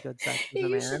actually good sex with a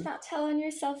You should man, not tell on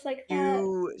yourself like that.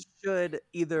 you should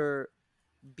either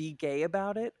be gay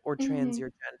about it or trans Mhm. your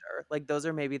gender. Like those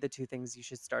are maybe the two things you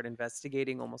should start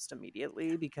investigating almost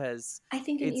immediately because I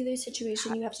think in it's either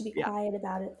situation you have to be yeah, quiet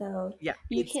about it though. yeah,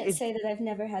 You can't it's say that I've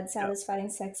never had no, satisfying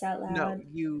sex out no, loud.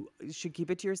 you should keep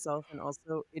it to yourself, and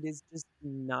also it is just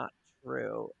not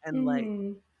true. And like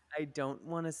Mhm. I don't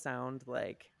want to sound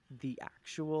like the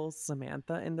actual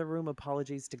Samantha in the room.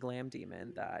 Apologies to Glam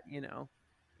Demon that, you know,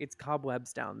 it's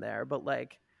cobwebs down there, but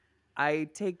like I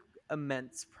take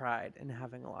immense pride in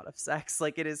having a lot of sex.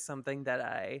 Like it is something that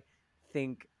I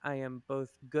think I am both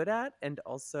good at and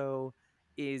also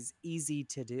is easy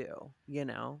to do, you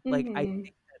know? Like I Mhm.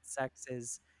 think that sex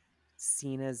is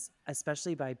seen as,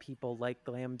 especially by people like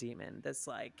Glam Demon, this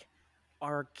like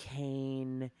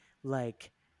arcane,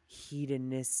 like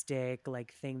hedonistic,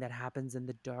 like thing that happens in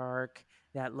the dark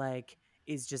that like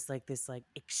is just like this like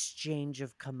exchange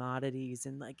of commodities,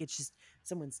 and like it's just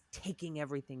someone's taking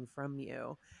everything from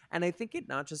you. And I think it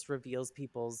not just reveals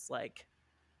people's like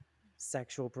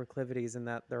sexual proclivities and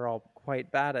that they're all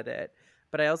quite bad at it,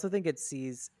 but I also think it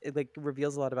like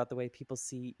reveals a lot about the way people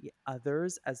see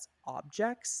others as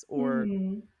objects or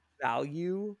Mhm.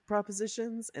 value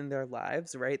propositions in their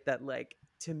lives, right? That like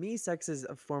to me sex is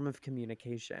a form of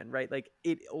communication, right? Like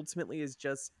it ultimately is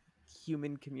just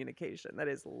human communication. That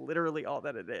is literally all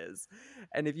that it is.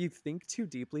 And if you think too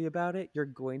deeply about it, you're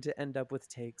going to end up with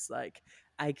takes like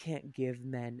I can't give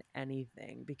men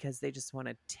anything because they just want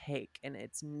to take and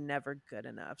it's never good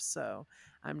enough. So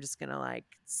I'm just going to like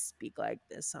speak like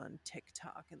this on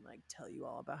TikTok and like tell you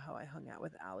all about how I hung out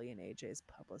with Ali and AJ's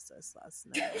publicist last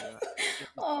night. And it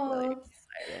was really Oh,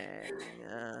 exciting.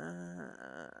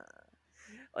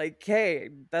 Like, hey,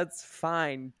 that's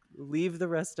fine. Leave the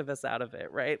rest of us out of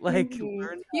it, right? Like, mhm.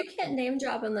 learn. You can't name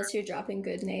drop unless you're dropping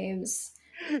good names.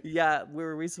 Yeah,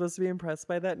 were we supposed to be impressed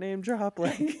by that name drop?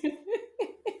 Like,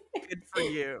 good for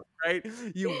you, right?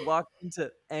 You walked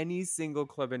into any single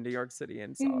club in New York City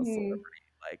and saw a Mhm. celebrity.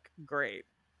 Like, great.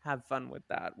 Have fun with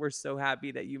that. We're so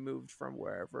happy that you moved from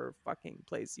wherever fucking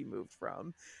place you moved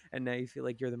from. And now you feel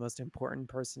like you're the most important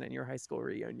person in your high school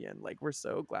reunion. Like, we're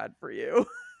so glad for you.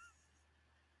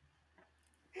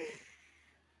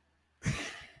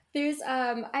 There's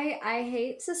I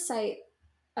hate to cite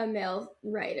a male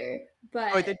writer, Oh,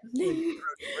 I but think you're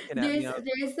looking at me.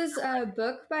 there's this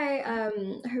book by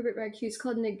Herbert Marcuse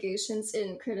called Negations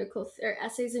in Critical or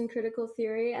Essays in Critical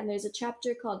Theory, and there's a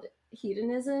chapter called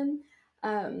Hedonism,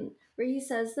 where he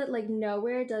says that like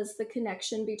nowhere does the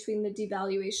connection between the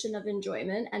devaluation of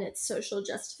enjoyment and its social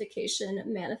justification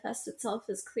manifest itself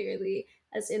as clearly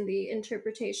as in the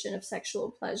interpretation of sexual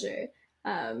pleasure.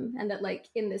 And that like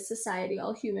in this society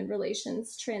all human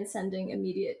relations transcending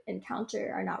immediate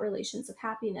encounter are not relations of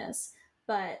happiness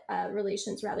but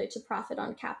relations rather to profit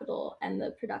on capital and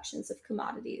the productions of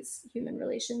commodities. Human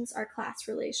relations are class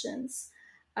relations.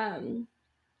 um,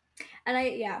 and I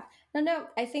yeah no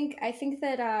I think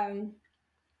that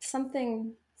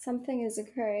something is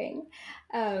occurring,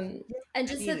 and I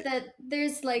just mean, that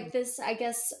there's like this, I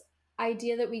guess,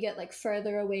 idea that we get like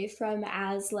further away from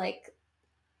as like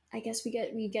I guess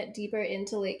we get deeper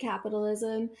into late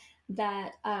capitalism,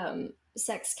 that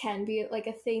sex can be like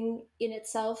a thing in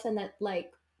itself, and that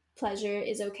like pleasure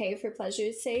is okay for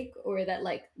pleasure's sake, or that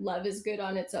like love is good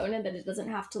on its own, and that it doesn't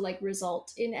have to like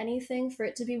result in anything for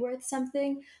it to be worth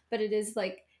something. But it is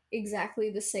like exactly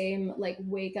the same like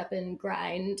wake up and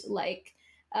grind, like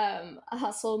a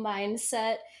hustle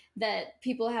mindset that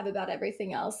people have about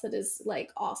everything else that is like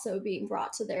also being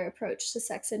brought to their approach to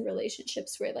sex and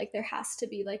relationships, where like there has to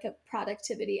be like a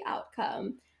productivity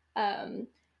outcome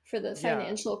for the yeah.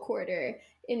 financial quarter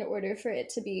in order for it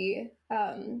to be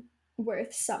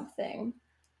worth something.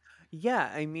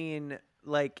 Yeah, I mean,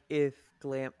 like if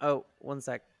Glam oh, one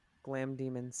sec. Glam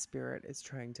Demon Spirit is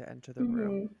trying to enter the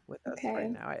room Mm-hmm. with us right Okay,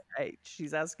 now.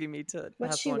 She's asking me to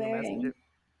what's pass she along a message. wearing?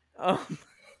 Um,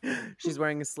 she's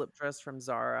wearing a slip dress from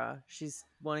Zara. She's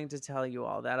wanting to tell you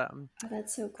all that Oh,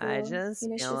 that's so I cool. just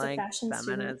feel She's a like fashion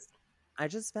student. feminism I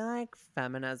just feel like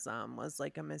feminism was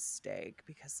like a mistake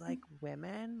because like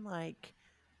women like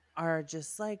are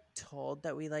just like told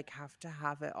that we like have to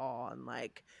have it all, and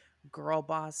like girl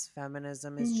boss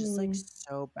feminism is just like Mm-hmm.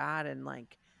 so bad, and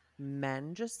like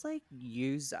men just like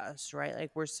use us, right?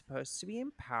 Like we're supposed to be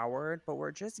empowered, but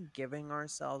we're just giving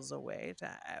ourselves away to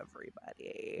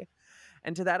everybody.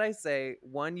 And to that I say,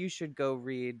 one, you should go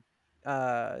read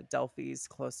Delphi's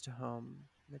Close to Home,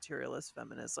 Materialist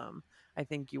Feminism. I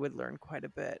think you would learn quite a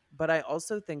bit. But I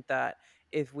also think that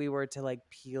if we were to like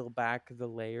peel back the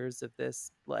layers of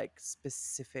this like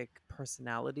specific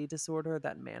personality disorder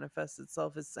that manifests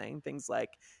itself as saying things like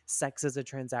sex is a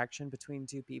transaction between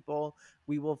two people,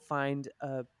 we will find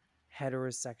a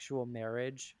heterosexual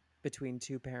marriage between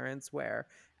two parents where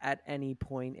at any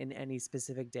point in any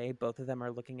specific day both of them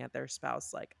are looking at their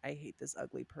spouse like, I hate this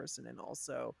ugly person, and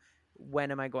also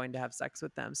when am I going to have sex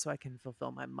with them so I can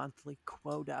fulfill my monthly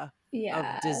quota of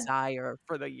Yeah. desire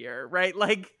for the year, right?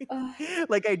 Like Ugh.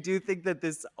 like I do think that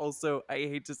this also, I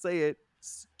hate to say it,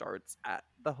 starts at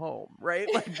the home, right?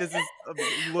 Like this is a Well,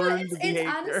 learned it's behavior.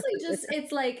 honestly just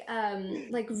it's like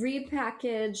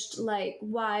repackaged, like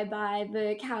why buy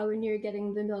the cow when you're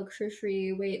getting the milk for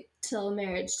free, wait till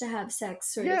marriage to have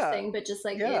sex sort of Yeah. thing, but just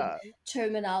like in Yeah.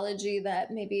 terminology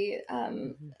that maybe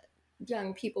Mhm.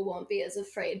 young people won't be as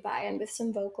afraid by, and with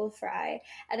some vocal fry.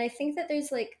 And I think that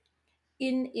there's like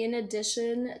in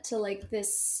addition to like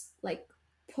this like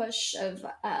push of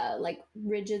like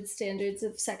rigid standards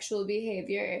of sexual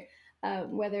behavior,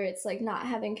 whether it's like not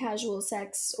having casual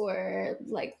sex or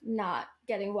like not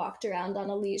getting walked around on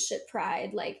a leash at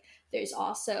Pride. Like there's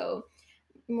also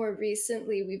more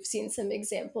recently we've seen some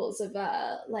examples of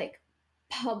like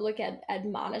public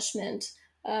admonishment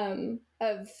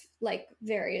of like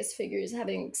various figures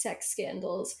having sex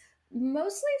scandals,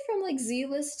 mostly from like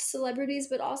Z-list celebrities,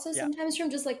 but also Yeah. sometimes from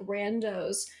just like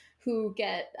randos who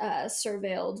get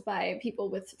surveilled by people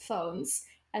with phones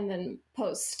and then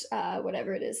post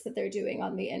whatever it is that they're doing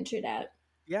on the internet.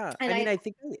 Yeah. And I mean, I, I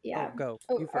think, yeah. go.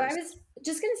 You I first. was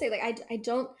just gonna say, like, I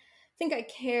don't think I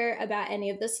care about any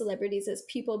of the celebrities as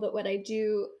people, but what I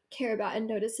do care about and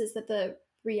notice is that the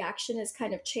reaction has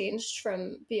kind of changed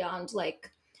from beyond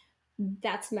like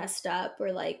that's messed up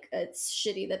or like it's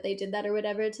shitty that they did that or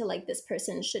whatever to like this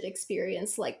person should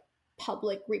experience like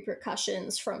public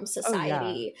repercussions from Oh,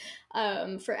 yeah. society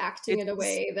for acting in a It's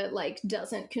way that like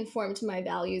doesn't conform to my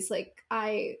values. Like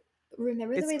I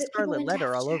remember the it's way the that people Scarlet went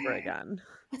Letter all over after again.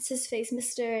 what's his face,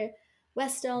 Mr.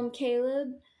 West Elm Caleb,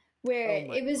 where Oh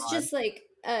my it was God. just like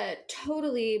a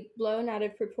totally blown out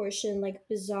of proportion, like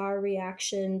bizarre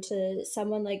reaction to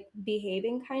someone like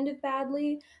behaving kind of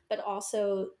badly, but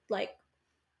also like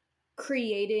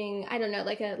creating, I don't know,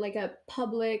 like a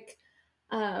public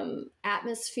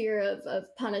atmosphere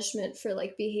of punishment for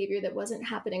like behavior that wasn't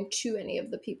happening to any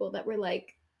of the people that were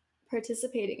like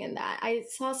participating in that. I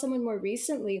saw someone more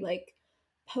recently like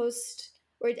post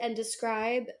or and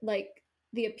describe like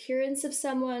the appearance of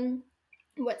someone,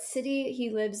 what city he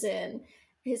lives in,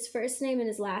 his first name and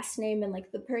his last name, and like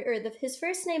his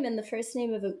first name and the first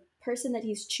name of a person that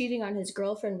he's cheating on his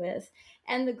girlfriend with,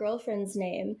 and the girlfriend's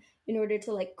name, in order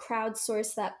to like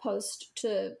crowdsource that post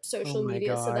to Oh social my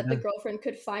media so that the God. girlfriend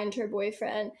could find her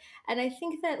boyfriend. And I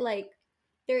think that like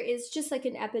there is just like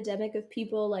an epidemic of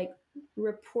people like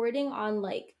reporting on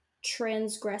like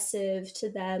transgressive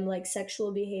to them like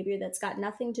sexual behavior that's got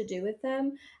nothing to do with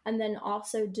them, and then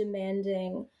also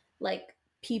demanding like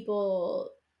people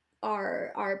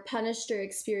are punished or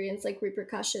experience like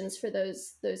repercussions for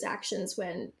those actions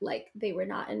when like they were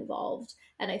not involved.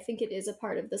 And I think it is a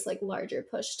part of this like larger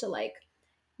push to like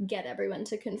get everyone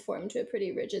to conform to a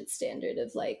pretty rigid standard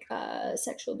of like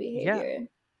sexual Yeah. behavior.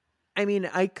 I mean,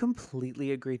 I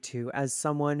completely agree too. As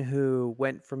someone who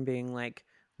went from being like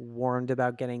warned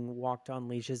about getting walked on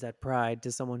leashes at Pride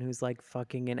to someone who's like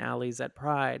fucking in alleys at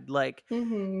Pride, like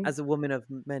Mm-hmm. as a woman of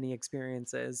many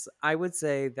experiences, I would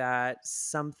say that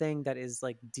something that is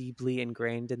like deeply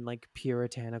ingrained in like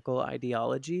puritanical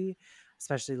ideology,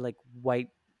 especially like white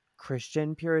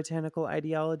Christian puritanical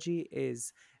ideology,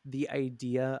 is the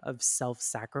idea of self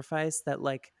sacrifice, that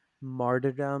like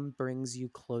martyrdom brings you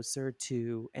closer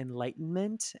to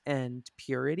enlightenment and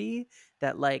purity,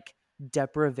 that like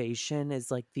deprivation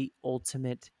is like the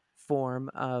ultimate form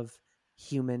of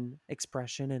human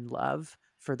expression and love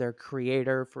for their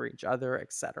creator, for each other,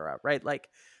 etc. Right? Like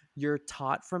you're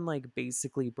taught from like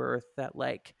basically birth that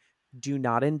like do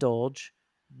not indulge,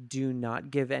 do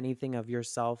not give anything of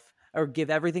yourself, or give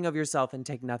everything of yourself and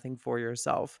take nothing for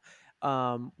yourself.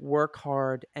 Work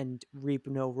hard and reap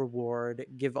no reward.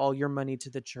 Give all your money to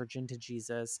the church and to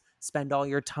Jesus. Spend all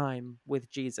your time with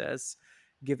Jesus.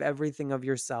 Give everything of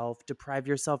yourself. Deprive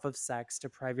yourself of sex.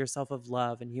 Deprive yourself of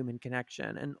love and human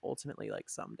connection. And ultimately, like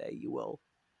someday you will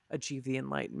achieve the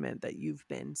enlightenment that you've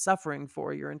been suffering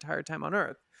for your entire time on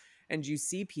earth. And you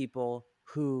see people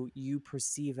who you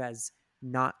perceive as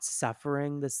not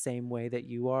suffering the same way that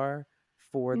you are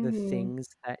for the Mm-hmm. things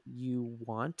that you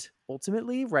want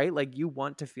ultimately, right? Like you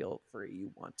want to feel free,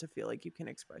 you want to feel like you can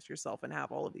express yourself and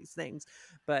have all of these things.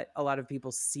 But a lot of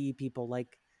people see people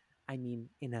like, I mean,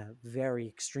 in a very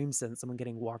extreme sense, someone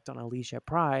getting walked on a leash at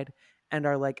Pride and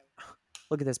are like,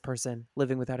 look at this person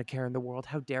living without a care in the world.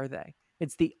 How dare they?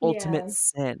 It's the ultimate Yeah.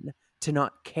 sin to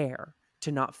not care,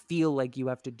 to not feel like you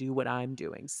have to do what I'm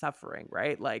doing, suffering,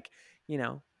 right? Like,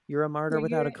 you're a martyr Where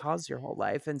without a you're cause your whole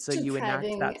life. And so you enact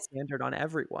depriving that standard on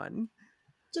everyone.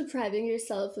 depriving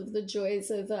yourself of the joys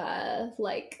of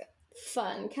like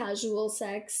fun casual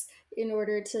sex in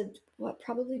order to what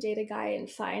probably date a guy in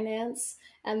finance,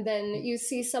 and then you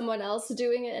see someone else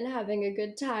doing it and having a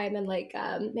good time and like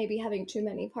maybe having too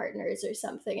many partners or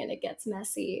something and it gets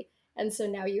messy, and so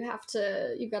now you've got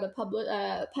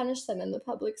to punish them in the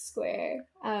public square.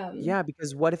 Yeah,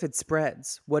 because what if it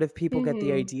spreads? What if people get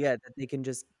the Mhm. idea that they can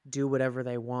just do whatever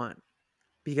they want?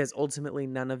 Because ultimately,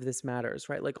 none of this matters,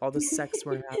 right? Like all the sex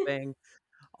we're having,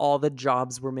 all the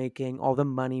jobs we're making, all the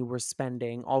money we're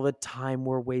spending, all the time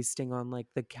we're wasting on like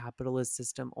the capitalist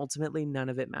system, ultimately none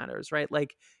of it matters, right?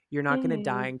 Like you're not going to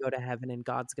die Mhm. and go to heaven and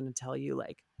God's going to tell you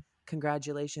like,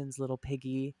 congratulations, little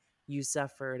piggy, you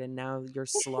suffered, and now your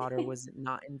slaughter was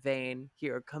not in vain.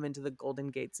 Here, come into the golden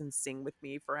gates and sing with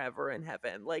me forever in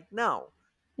heaven. Like, no,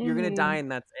 you're gonna die Mhm.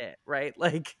 and that's it, right?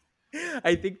 Like,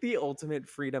 I think the ultimate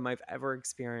freedom I've ever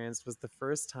experienced was the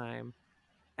first time,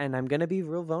 and I'm gonna be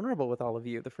real vulnerable with all of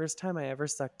you. The first time I ever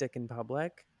sucked dick in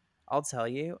public, I'll tell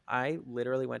you, I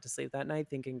literally went to sleep that night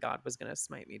thinking God was gonna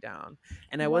smite me down.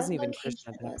 And I wasn't What even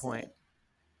Christian location at that was point.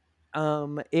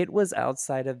 it? It was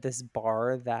outside of this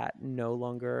bar that no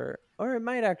longer, or it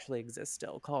might actually exist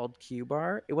still, called Q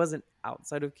Bar. It wasn't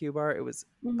outside of Q Bar, it was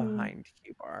Mhm. behind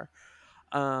Q Bar.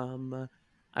 Um,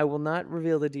 I will not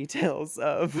reveal the details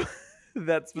of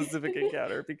that specific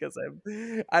encounter because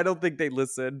I don't think they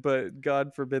listen, but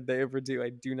God forbid they ever do. I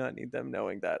do not need them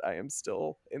knowing that I am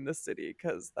still in the city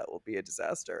because that will be a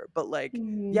disaster. But like,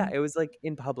 yeah, Mhm. it was like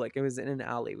in public. It was in an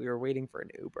alley. We were waiting for an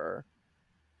Uber,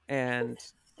 I think and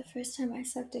the first time I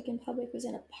sucked dick in public was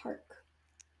in a park.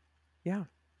 yeah.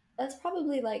 That's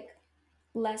probably like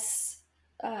less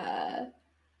uh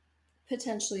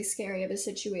potentially scary of a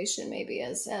situation maybe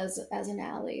as an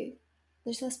alley.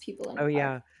 There's less people in a Oh park.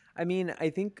 yeah. I mean, I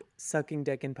think sucking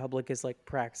dick in public is like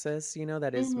praxis,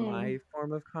 that is Mm-hmm. my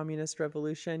form of communist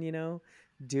revolution,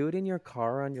 Do it in your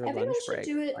car on your Everyone lunch should break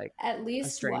do with it like at a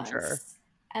least stranger. once.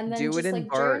 And then Do it just in like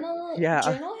BART. Yeah.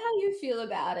 journal how you feel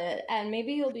about it, and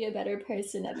maybe you'll be a better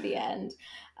person at the end.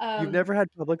 You've Um, never had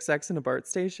public sex in a BART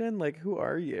station? Like, who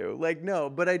are you? Like, no,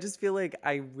 but I just feel like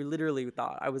literally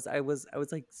thought I was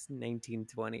like 19,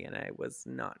 20, and I was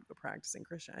not a practicing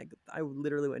Christian. I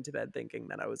literally went to bed thinking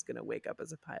that I was going to wake up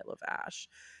as a pile of ash.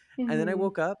 And then I mhm.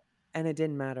 woke up and it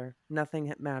didn't matter.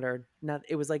 Nothing mattered.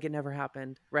 It was like it never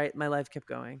happened, right? My life kept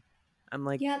going. I'm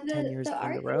like Yeah, 10 years the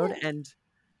down the road argument. and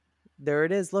there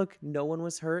it is. Look, no one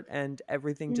was hurt and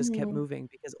everything just kept Mhm. moving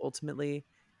because ultimately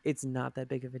it's not that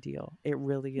big of a deal. It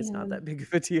really is not Yeah. that big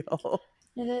of a deal.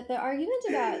 No, the argument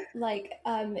about like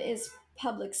is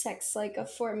public sex like a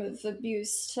form of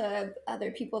abuse to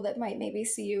other people that might maybe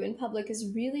see you in public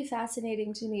is really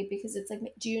fascinating to me because it's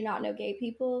like, do you not know gay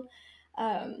people?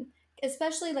 Um,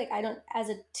 Especially like I don't, as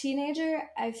a teenager,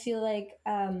 I feel like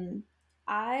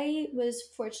I was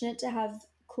fortunate to have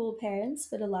cool parents,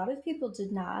 but a lot of people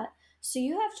did not. So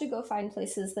you have to go find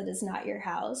places that is not your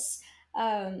house.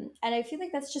 And I feel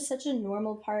like that's just such a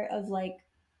normal part of like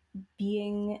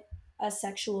being a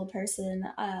sexual person,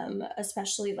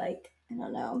 especially like I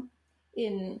don't know,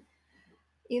 in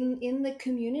in the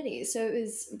community. So it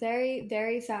was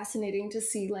very fascinating to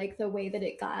see like the way that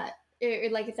it got.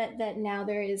 Like that now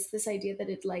there is this idea that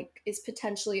it like is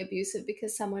potentially abusive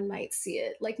because someone might see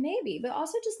it like maybe but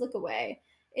also just look away.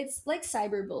 It's like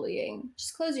cyberbullying,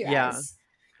 just close your Yeah. eyes.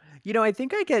 I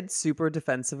think I get super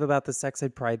defensive about the sex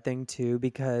ed pride thing too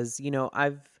because,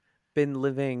 I've been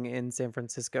living in San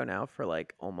Francisco now for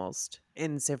like almost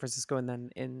in San Francisco and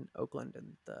then in Oakland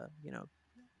and the,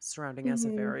 surrounding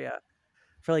SF Mm-hmm. area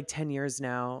for like 10 years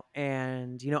now.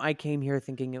 And, I came here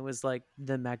thinking it was like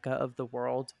the mecca of the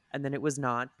world. And then it was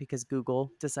not because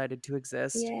Google decided to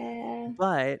exist. Yeah.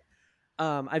 But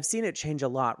I've seen it change a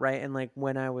lot, right? And like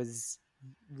when I was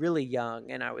really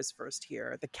young and I was first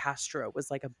here, the Castro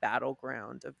was like a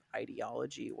battleground of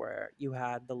ideology where you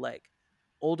had the like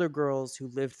older girls who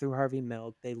lived through Harvey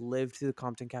Milk, they lived through the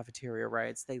Compton cafeteria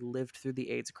riots, they lived through the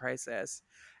AIDS crisis.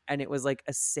 And it was like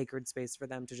a sacred space for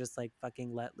them to just like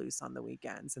fucking let loose on the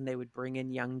weekends. And they would bring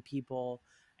in young people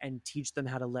and teach them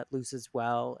how to let loose as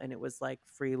well. And it was like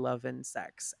free love and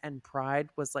sex. And Pride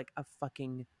was like a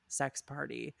fucking sex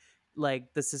party.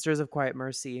 Like the Sisters of Quiet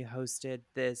Mercy hosted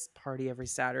this party every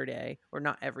Saturday, or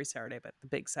not every Saturday, but the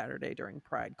big Saturday during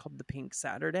Pride called the Pink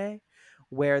Saturday,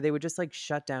 where they would just like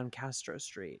shut down Castro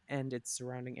Street and its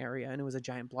surrounding area. And it was a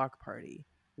giant block party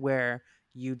where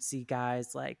you'd see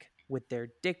guys like with their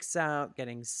dicks out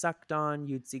getting sucked on.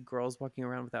 You'd see girls walking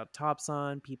around without tops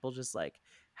on, people just like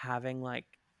having like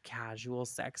casual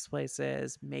sex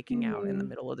places, making out in the Mm-hmm.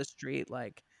 middle of the street,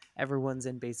 like everyone's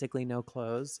in basically no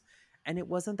clothes. And it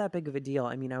wasn't that big of a deal.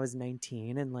 I mean, I was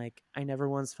 19 and like I never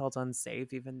once felt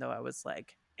unsafe, even though I was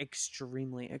like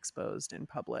extremely exposed in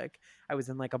public. I was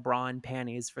in like a bra and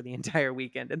panties for the entire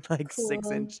weekend and like Cool.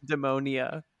 6-inch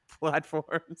demonia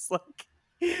platforms. I'm Like,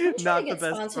 trying to not the get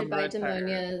best sponsored summer by attire.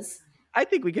 Demonias. I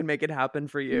think we can make it happen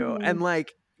for you. And Mm-hmm.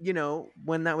 like,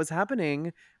 when that was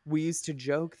happening, we used to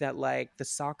joke that like the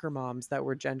soccer moms that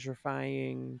were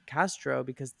gentrifying Castro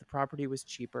because the property was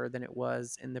cheaper than it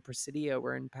was in the Presidio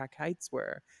or in Pack Heights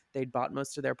where they'd bought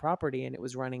most of their property and it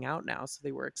was running out now. So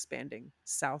they were expanding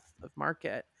south of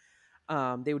Market.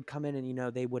 They would come in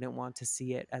and, they wouldn't want to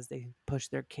see it as they push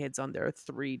their kids on their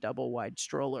 3 double wide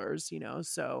strollers,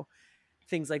 so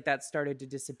things like that started to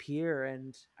disappear.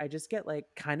 And I just get like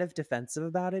kind of defensive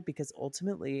about it, because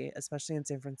ultimately, especially in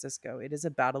San Francisco, it is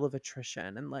a battle of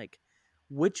attrition. And like,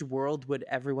 which world would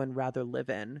everyone rather live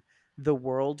in? The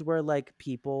world where like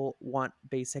people want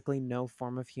basically no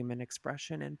form of human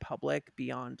expression in public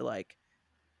beyond like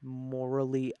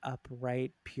morally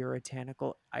upright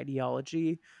puritanical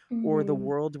ideology, or the Mhm.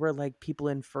 world where like people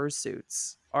in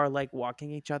fursuits are like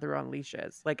walking each other on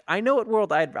leashes? Like, I know what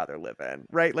world I'd rather live in,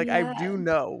 right? Like, I Yeah. do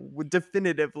know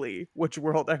definitively which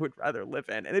world I would rather live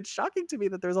in, and it's shocking to me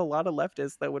that there's a lot of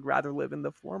leftists that would rather live in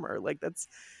the former. Like, that's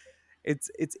it's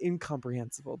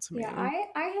incomprehensible to Yeah, me.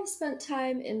 I have spent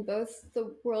time in both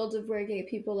the world of where gay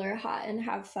people are hot and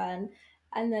have fun,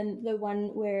 and then the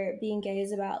one where being gay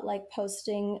is about like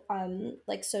posting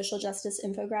like social justice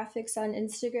infographics on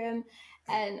Instagram.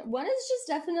 And one is just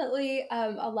definitely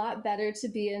a lot better to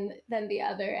be in than the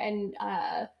other. And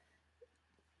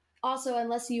also,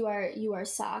 unless you are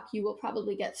sock, you will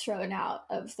probably get thrown out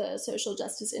of the social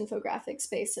justice infographic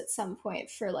space at some point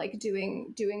for like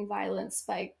doing violence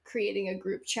by creating a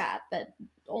group chat that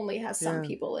only has some Yeah.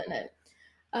 people in it.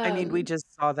 I mean, we um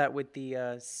just saw that with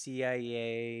the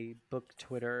CIA book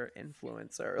Twitter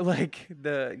influencer. Like,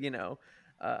 the,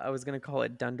 I was gonna call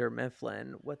it Dunder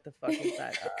Mifflin. What the fuck is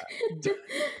that?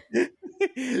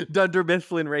 Dunder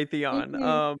Mifflin Raytheon,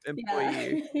 Mhm. Yeah.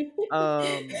 employee.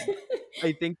 Um,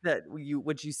 I think that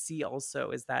what you see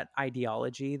also is that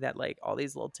ideology that like all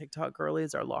these little TikTok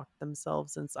girlies are locked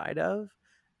themselves inside of.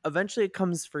 Eventually it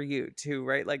comes for you too,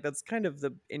 right? Like, that's kind of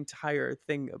the entire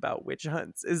thing about witch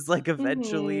hunts, is like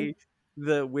Hmm. eventually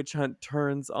the witch hunt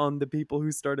turns on the people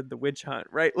who started the witch hunt,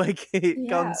 right? Like, it Yeah,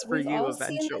 comes for we've you all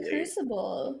seen the eventually.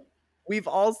 Crucible. We've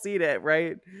all seen it,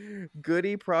 right?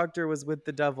 Goody Proctor was with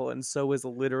the devil, and so was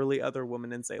literally other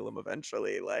woman in Salem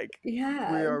eventually. Like,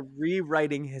 we Yeah. are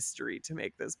rewriting history to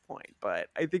make this point. But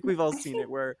I think we've all I seen think, it,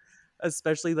 where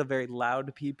especially the very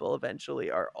loud people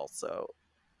eventually are also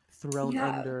thrown yeah,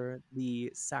 under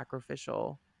the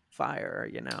sacrificial fire,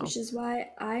 you know? which is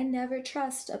why I never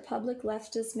trust a public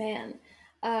leftist man.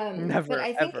 But Never,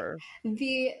 I think ever.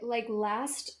 the like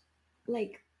last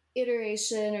like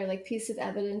iteration or like piece of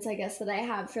evidence, I guess, that I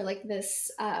have for like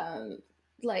this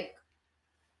like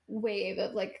wave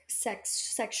of like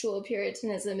sexual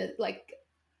puritanism like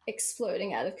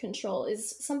exploding out of control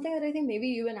is something that I think maybe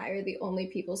you and I are the only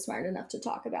people smart enough to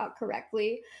talk about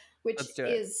correctly, which Let's do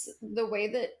it. is the way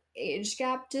that age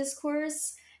gap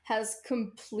discourse has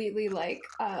completely like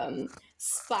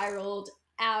spiraled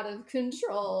out of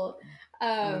control.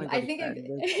 I'm gonna go I to think bed.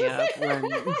 Wake me up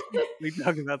when it we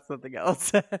talk about something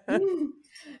else.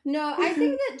 no, I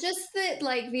think that just that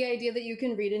like the idea that you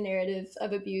can read a narrative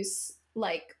of abuse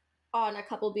like on a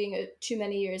couple being too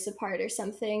many years apart or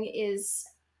something is,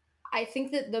 I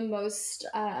think that the most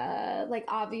like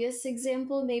obvious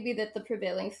example maybe that the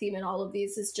prevailing theme in all of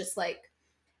these is just like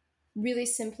really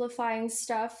simplifying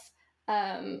stuff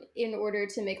in order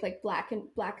to make like black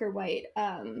or white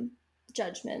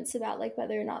judgments about like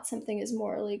whether or not something is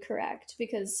morally correct,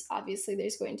 because obviously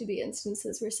there's going to be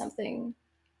instances where something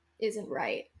isn't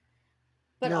right.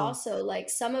 But No. also like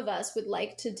some of us would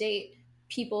like to date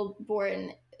people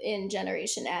born in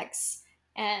generation X,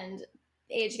 and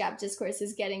age gap discourse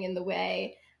is getting in the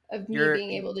way of me You're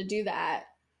being able to do that.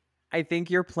 I think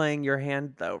you're playing your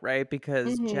hand though, right?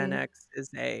 Because Gen Hmm. X is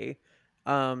a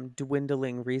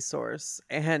dwindling resource,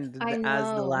 and I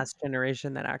as the know. last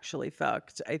generation that actually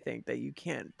fucked, I think that you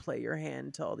can't play your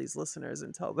hand to all these listeners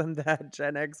and tell them that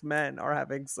Gen X men are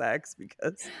having sex,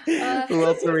 because uh, who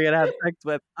else are we gonna have sex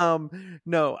with?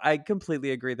 No, I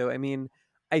completely agree though. I mean,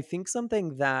 I think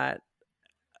something that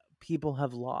people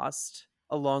have lost,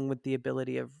 along with the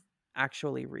ability of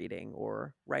actually reading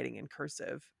or writing in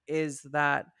cursive, is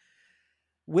that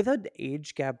with an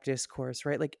age gap discourse,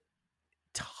 right? Like,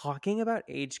 talking about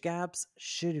age gaps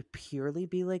should purely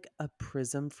be like a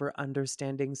prism for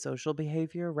understanding social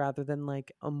behavior rather than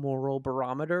like a moral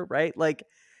barometer, right? Like,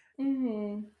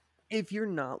 hmm. if you're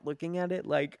not looking at it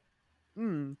like,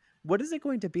 what is it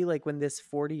going to be like when this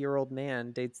 40-year-old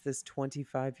man dates this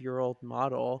 25-year-old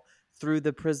model, through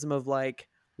the prism of like,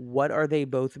 what are they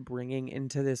both bringing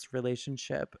into this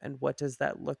relationship? And what does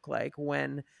that look like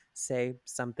when, say,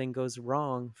 something goes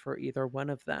wrong for either one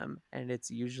of them? And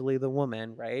it's usually the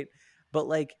woman, right? But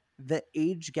like, the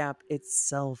age gap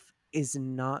itself is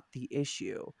not the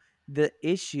issue. The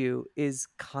issue is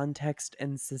context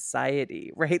and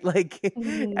society, right? Like,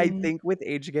 I Hmm. think with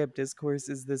age gap discourse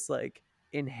is this like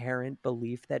inherent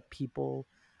belief that people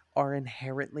are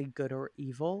inherently good or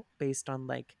evil based on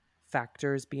like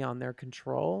factors beyond their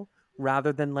control,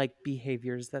 rather than like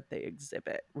behaviors that they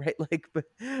exhibit, right? Like, but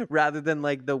rather than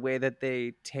like the way that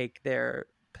they take their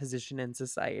position in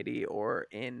society or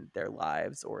in their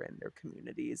lives or in their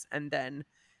communities and then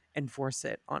enforce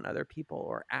it on other people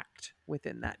or act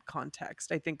within that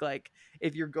context. I think like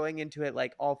if you're going into it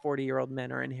like all 40-year-old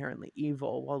men are inherently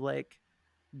evil, well, like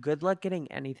good luck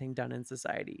getting anything done in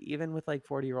society, even with like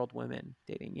 40-year-old women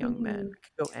dating young men. Hmm. It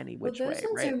could go any Well, which those way,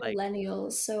 ones are right? Like,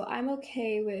 millennials, so I'm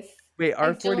okay with. wait, I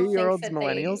are don't think 40-year-olds that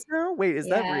millennials they. now? Wait, is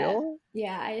that Yeah, real?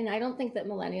 yeah, and I don't think that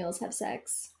millennials have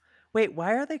sex. Wait,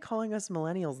 why are they calling us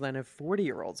millennials then if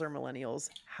 40-year-olds are millennials?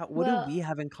 What do Well, we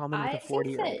have in common with a I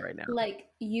think 40-year-old that right now? like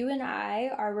you and I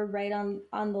are right on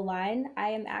the line. I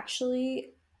am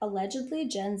actually allegedly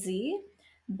Gen Z,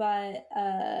 but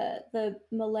the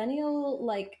millennial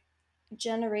like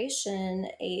generation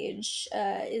age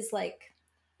is like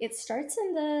it starts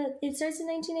in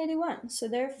 1981. So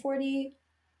they're 40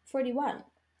 41.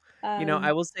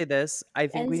 I Um will say this. I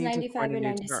think we ends need to 95 coin a or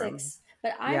new term. 96.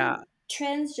 But Yeah. I'm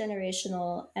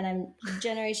transgenerational and I'm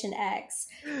Generation X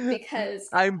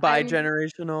because I'm I'm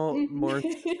bi-generational. More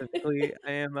specifically,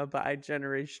 I am a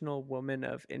bi-generational woman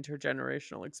of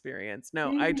intergenerational experience.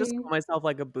 No, I just Mhm. call myself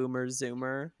like a boomer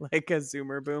zoomer, like a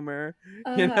zoomer boomer,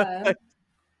 you know, Uh-huh.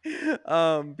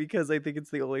 because I think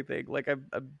it's the only thing. Like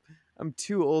I'm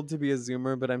too old to be a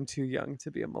zoomer, but I'm too young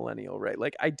to be a millennial, right?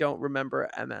 Like I don't remember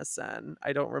MSN,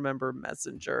 I don't remember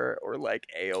Messenger or like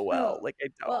AOL. Oh, Like I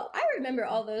don't. well, I remember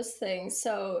all those things,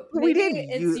 so We maybe didn't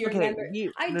it's use your okay, member.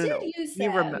 we I no did no. use We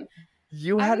remember them.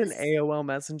 you I had an was, AOL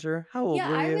Messenger. How old yeah,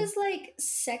 were I you? was like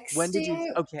When did you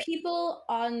sexting okay. people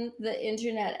on the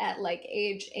internet at like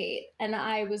age 8, and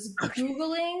I was Okay.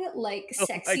 Googling like Oh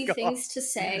my sexy god. things to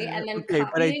say and then Okay,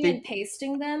 but copying and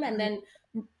pasting them and then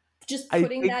just I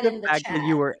putting think that the in the fact that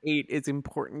you chat. were 8 is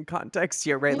important context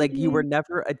here, right? Like, you were Hmm.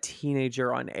 never a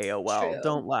teenager on AOL. True.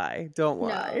 Don't lie. Don't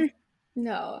No, lie.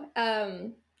 no.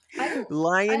 I don't,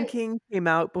 Lion I, King came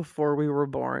out before we were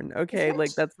born, is okay?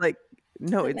 Like, that, that's like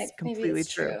no, that it's might, maybe completely it's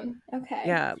true. true. Okay.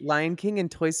 Yeah, Lion King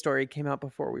and Toy Story came out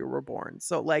before we were born.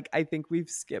 So, like, I think we've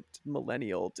skipped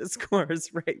millennial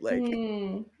discourse, right? Like,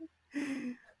 Hmm.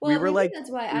 we Well, were maybe like that's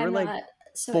why we were I'm like not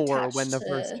so 4 when attached the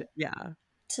first yeah.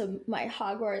 to my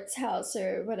Hogwarts house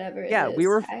or whatever it Yeah, we is.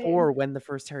 were 4 when the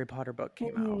first Harry Potter book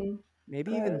came out. Mhm,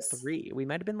 Maybe even gross. 3. We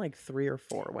might have been like 3 or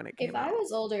 4 when it If came I out.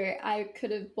 was older, I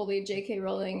could have bullied J.K.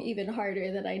 Rowling even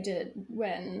harder than I did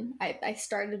when I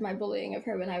started my bullying of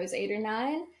her when I was 8 or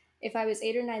 9. If I was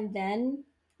 8 or 9 then,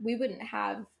 we wouldn't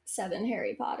have 7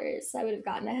 Harry Potters. I would have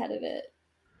gotten ahead of it.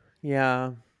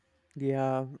 Yeah.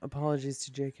 Yeah. Apologies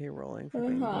to J.K. Rowling for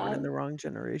being born in Uh-huh. the wrong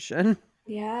generation.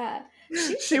 Yeah.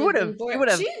 She she should have would have been she born. would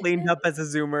have She cleaned up as a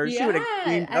zoomer. She would have Yeah,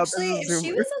 cleaned up as actually, a if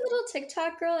she zoomer. was a little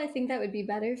TikTok girl, I think that would be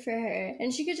better for her.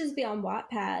 And she could just be on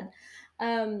Wattpad.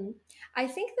 Um, I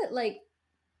think that, like,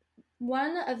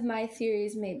 one of my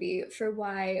theories, maybe, for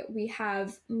why we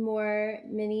have more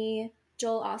mini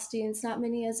Joel Osteens, not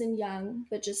mini as in young,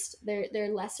 but just they're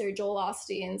lesser Joel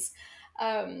Osteens,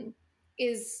 um,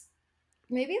 is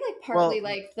maybe, like, partly Well,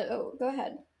 like the. Oh, go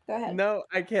ahead. Go ahead. no,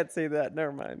 I can't say that.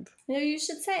 Never mind. No, you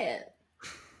should say it.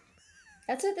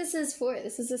 That's what this is for.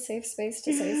 This is a safe space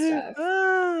to say stuff.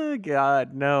 Oh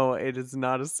God, no! It is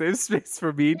not a safe space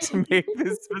for me to make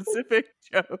this specific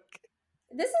joke.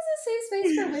 This is a safe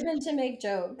space for women to make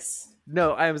jokes.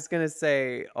 No, I was gonna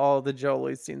say all the Joel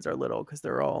Osteens are little because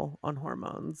they're all on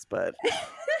hormones. But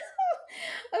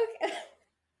Okay.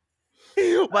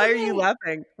 why are you Okay.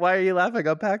 laughing? Why are you laughing?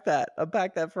 Unpack that.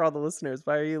 Unpack that for all the listeners.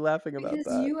 Why are you laughing about Because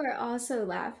that? you are also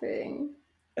laughing.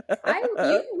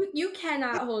 You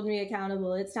cannot hold me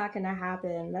accountable. It's not gonna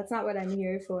happen. That's not what I'm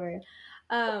here for.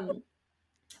 Um,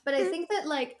 but I think that,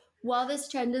 like, while this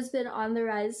trend has been on the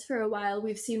rise for a while,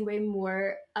 we've seen way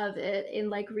more of it in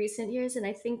like recent years, and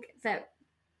I think that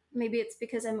maybe it's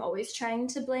because I'm always trying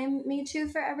to blame Me Too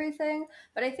for everything.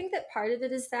 But I think that part of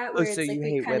it is that Oh, where so it's like you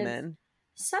we hate kind of women?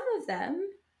 some of them.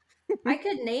 I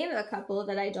could name a couple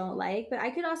that I don't like, but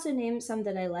I could also name some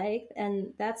that I like,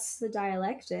 and that's the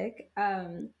dialectic.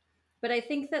 But I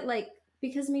think that, like,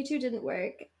 because Me Too didn't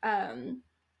work, and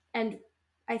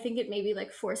I think it maybe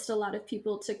like forced a lot of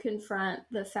people to confront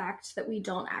the fact that we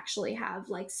don't actually have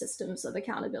like systems of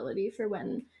accountability for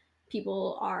when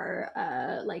people are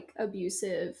like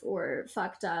abusive or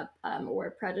fucked up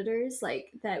or predators,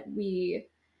 like that we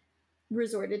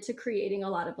resorted to creating a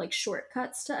lot of like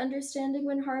shortcuts to understanding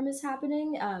when harm is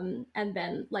happening, and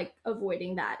then like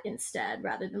avoiding that instead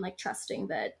rather than like trusting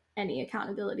that any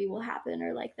accountability will happen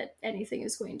or like that anything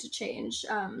is going to change,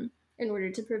 in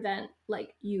order to prevent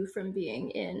like you from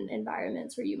being in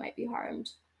environments where you might be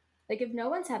harmed. Like if no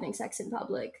one's having sex in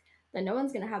public, then no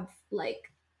one's going to have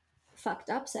like fucked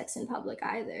up sex in public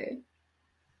either.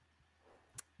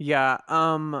 Yeah,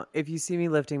 if you see me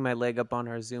lifting my leg up on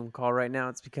our Zoom call right now,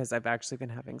 it's because I've actually been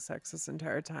having sex this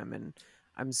entire time and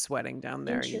I'm sweating down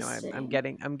there. You know, I'm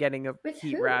Interesting. getting a With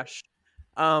heat who? rash.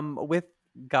 With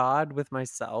God, with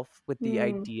myself, with the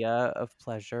Hmm. idea of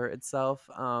pleasure itself.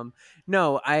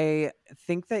 No, I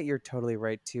think that you're totally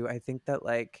right too. I think that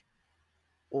like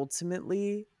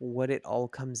ultimately what it all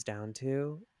comes down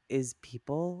to is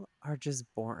people are just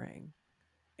boring.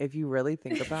 If you really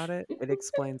think about it, it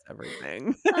explains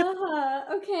everything.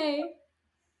 Okay.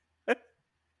 Let's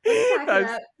pack it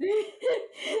That's up.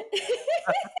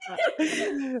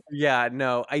 yeah,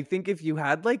 no. I think if you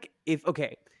had like if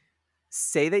okay,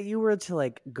 say that you were to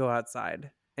like go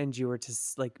outside and you were to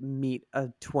like meet a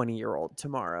 20-year-old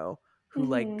tomorrow who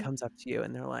like Hmm. comes up to you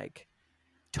and they're like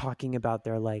talking about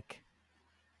their like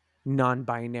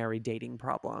non-binary dating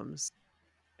problems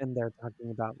and they're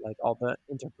talking about like all the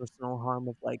interpersonal harm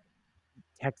of like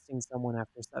texting someone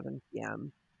after 7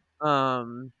 p.m.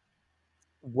 Um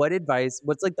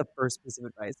what's like the first piece of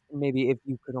advice? Maybe if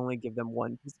you could only give them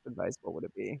one piece of advice, what would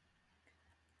it be?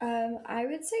 I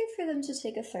would say for them to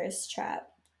take a thirst trap,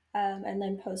 and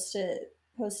then post it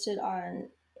on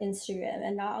Instagram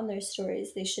and not on their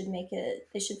stories. They should make it.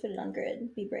 They should put it on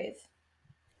Grid. Be brave.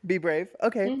 Be brave.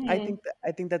 Okay. Mm-hmm.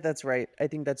 I think that that's right. I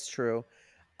think that's true.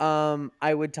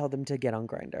 I would tell them to get on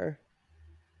Grinder.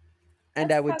 And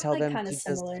That's I would tell probably them kind of to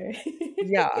just similar.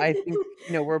 yeah, I think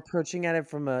we're approaching at it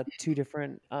from two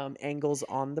different angles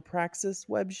on the Praxis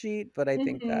web sheet, but I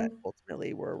think that Hmm.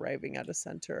 ultimately we're arriving at a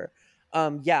center.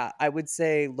 Yeah, I would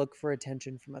say look for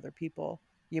attention from other people.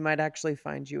 You might actually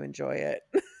find you enjoy it.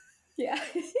 Yeah.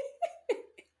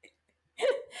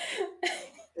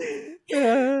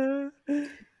 Uh,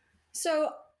 So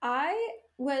I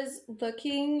was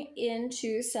looking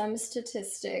into some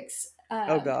statistics,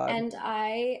 oh God. and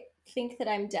I think that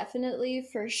I'm definitely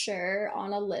for sure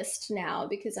on a list now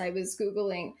because I was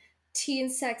Googling teen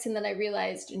sex and then I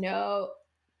realized no,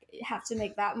 you have to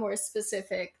make that more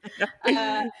specific.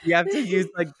 Uh, You have to use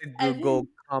like the and Google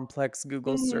complex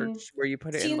Google mhm. search where you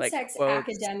put it in Teen like sex quotes.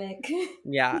 academic.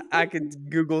 Yeah, I could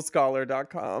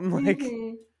googlescholar.com like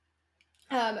Hmm.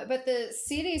 But the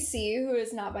CDC, who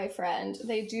is not my friend,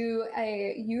 they do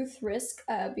a youth risk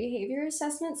behavior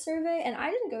assessment survey. And I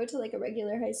didn't go to like a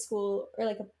regular high school or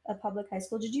like a public high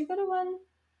school. Did you go to one?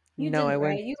 You no, didn't,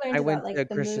 right? You I learned about went to like the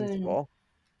Christian moon. school.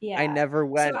 Yeah.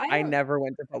 So I I don't, never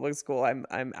went to public school. I'm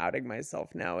outing myself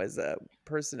now as a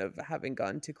person of having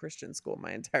gone to Christian school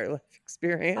my entire life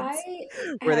experience, I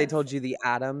where they have, told you the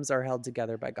atoms are held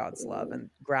together by God's love and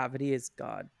gravity is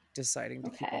God deciding to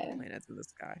keep all the okay. planets in the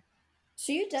sky.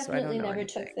 So you So I don't definitely know never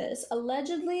took anything. this.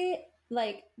 Allegedly,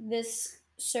 like this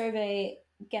survey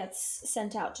gets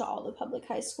sent out to all the public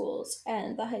high schools,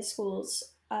 and the high schools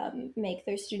make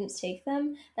their students take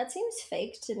them. That seems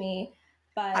fake to me,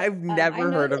 but I've I never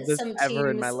know heard of that this some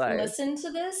ever in my teams life. listen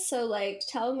to this. So, like,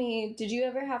 tell me, did you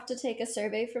ever have to take a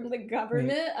survey from the Wait,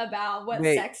 government about what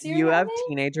wait, sex you're you have having?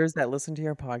 teenagers that listen to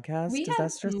your podcast? We Does have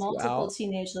that stress you multiple out?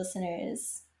 teenage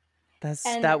listeners, That's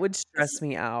and that would stress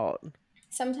me out.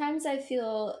 sometimes I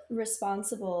feel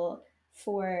responsible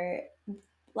for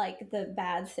like the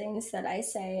bad things that I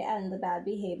say and the bad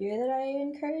behavior that I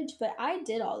encourage, but I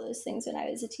did all those things when I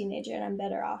was a teenager and I'm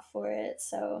better off for it.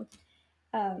 So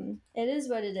it is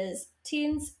what it is.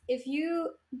 Teens, if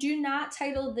you do not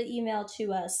title the email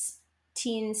to us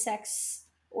teen sex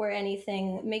or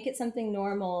anything, make it something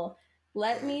normal.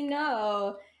 Let me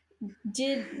know.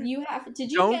 Did you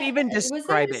Don't get, even was there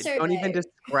describe a it. Don't even survey?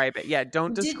 describe it. Yeah,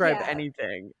 don't describe Yeah,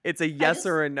 anything. It's a I yes just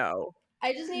or a no.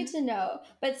 I just need to know.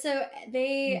 But so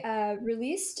they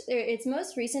released its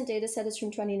most recent data set is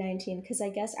from 2019 because I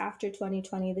guess after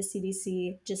 2020 the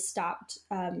CDC just stopped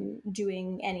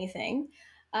doing anything.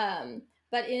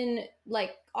 But in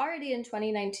like already in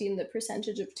 2019, the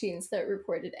percentage of teens that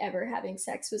reported ever having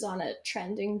sex was on a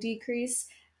trending decrease.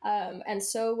 And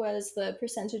so was the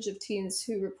percentage of teens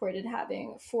who reported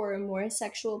having four or more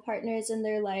sexual partners in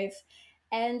their life,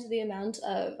 and the amount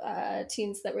of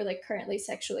teens that were like currently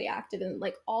sexually active, and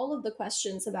like all of the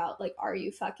questions about like are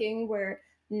you fucking were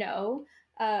no,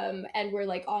 and we're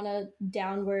like on a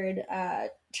downward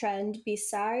trend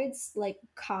besides like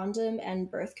condom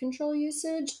and birth control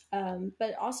usage,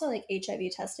 but also like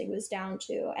HIV testing was down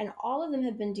too, and all of them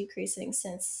have been decreasing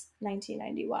since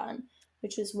 1991,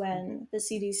 which is when the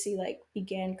CDC like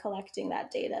began collecting that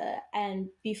data. And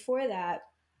before that,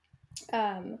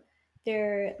 um,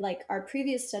 there like are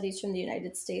previous studies from the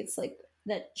United States like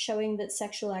that showing that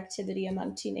sexual activity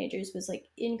among teenagers was like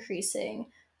increasing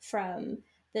from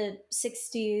the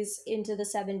 60s into the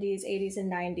 70s, 80s, and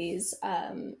 90s,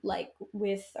 like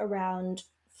with around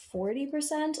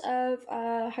 40% of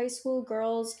high school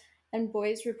girls and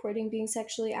boys reporting being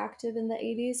sexually active in the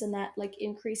 80s, and that like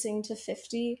increasing to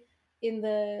 50 in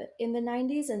the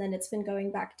 90s, and then it's been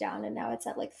going back down, and now it's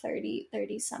at like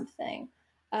 30 something.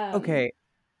 Okay,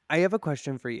 I have a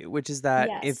question for you, which is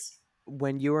that if Yes.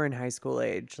 when you were in high school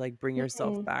age, like bring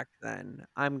yourself Mhm. back then,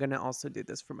 I'm gonna also do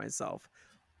this for myself.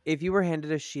 If you were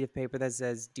handed a sheet of paper that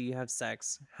says, "Do you have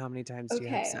sex? How many times do you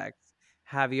have Okay, sex?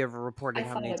 Have you ever I reported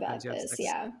how thought many times about you have this. sex?"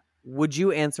 Yeah. Would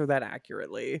you answer that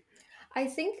accurately? I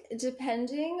think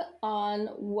depending on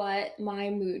what my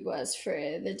mood was for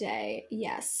the day,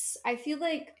 yes. I feel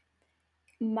like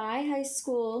my high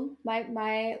school,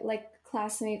 my like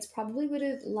classmates probably would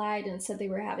have lied and said they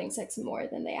were having sex more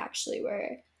than they actually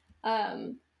were.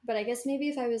 But I guess maybe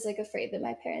if I was like afraid that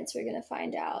my parents were gonna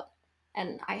find out,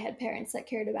 and I had parents that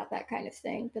cared about that kind of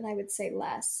thing, then I would say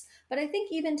less. But I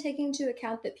think even taking into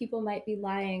account that people might be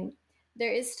lying,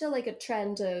 there is still like a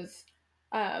trend of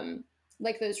um,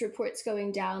 like those reports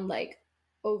going down like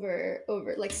over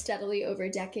like steadily over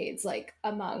decades, like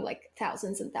among like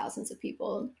thousands and thousands of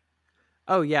people.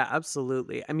 Oh yeah,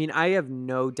 absolutely. I mean, I have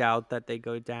no doubt that they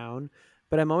go down,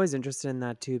 but I'm always interested in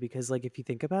that too because like if you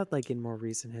think about like in more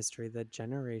recent history, the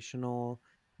generational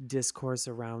discourse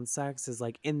around sex is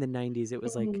like in the 90s it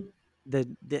was like Mhm.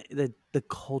 the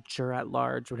culture at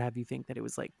large would have you think that it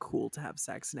was like cool to have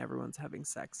sex and everyone's having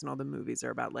sex and all the movies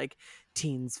are about like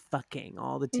teens fucking,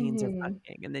 all the teens are Mhm.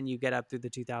 fucking, and then you get up through the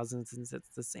 2000s and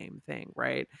it's the same thing,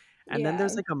 right? And then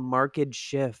there's Yeah. like a marked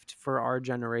shift for our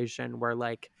generation where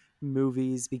like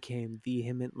movies became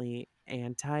vehemently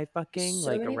anti-fucking,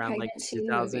 So like many around like pregnant teen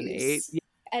 2008, movies yeah,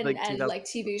 like and 2000. like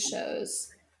TV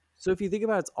shows. So if you think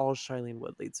about it, it's all Shailene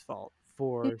Woodley's fault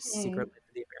for Secret Mhm. Life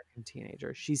of the American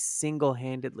Teenager. She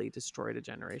single-handedly destroyed a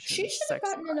She generation's should have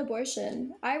sex gotten an drive.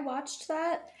 abortion. I watched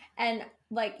that, and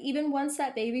like even once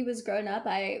that baby was grown up,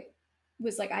 I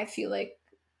was like, I feel like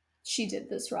she did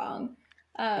this wrong.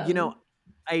 You know, Um,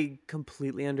 I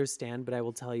completely understand, but I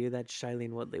will tell you that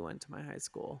Shailene Woodley went to my high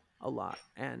school a lot,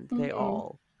 and they mhm.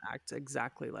 all act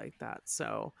exactly like that.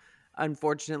 So,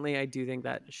 unfortunately, I do think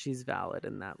that she's valid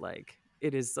in that, like,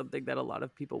 it is something that a lot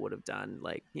of people would have done,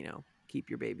 like, keep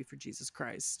your baby for Jesus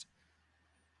Christ.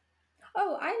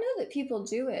 Oh, I know that people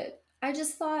do it. I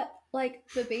just thought like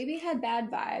the baby had bad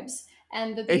vibes,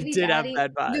 and It did have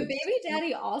bad the vibes. baby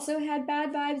daddy also had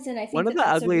bad vibes, and I One think of that the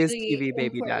that's a ugliest really TV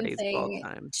baby important daddies of all thing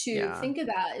time. to Yeah. think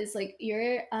about is like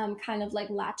you're kind of like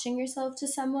latching yourself to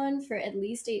someone for at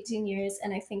least 18 years,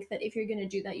 and I think that if you're going to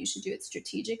do that, you should do it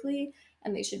strategically,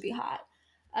 and they should be hot.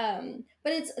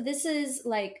 But it's this is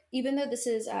like even though this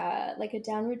is like a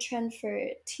downward trend for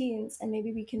teens, and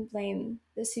maybe we can blame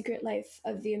the secret life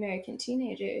of the American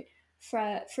teenager.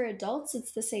 For adults,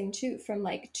 it's the same too. From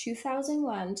like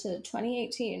 2001 to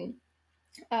 2018,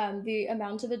 the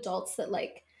amount of adults that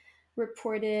like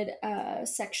reported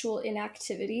sexual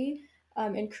inactivity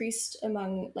increased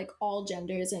among like all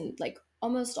genders and like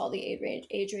almost all the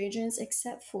age ranges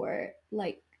except for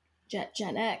like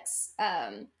Gen X,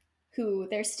 who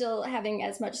they're still having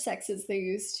as much sex as they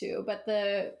used to, but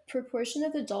the proportion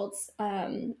of adults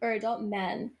or adult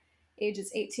men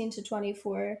ages 18 to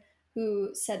 24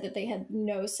 who said that they had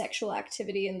no sexual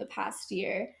activity in the past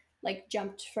year like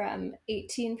jumped from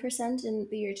 18% in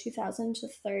the year 2000 to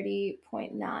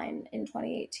 30.9 in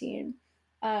 2018.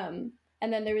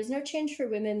 And then there was no change for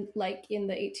women like in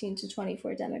the 18 to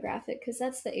 24 demographic because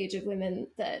that's the age of women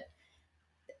that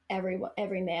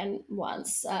every man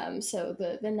wants. So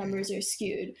the numbers are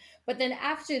skewed. But then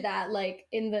after that, like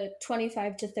in the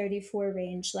 25 to 34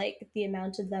 range, like the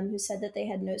amount of them who said that they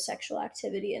had no sexual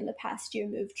activity in the past year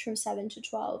moved from 7 to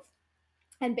 12,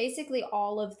 and basically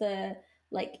all of the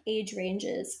like age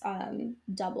ranges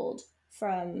doubled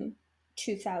from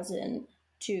 2000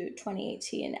 to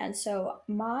 2018. And so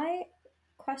my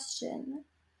question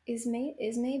is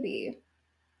maybe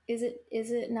is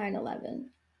it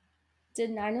 9/11?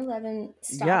 Did 9/11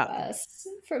 stop Yeah. us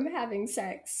from having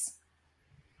sex?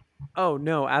 Oh,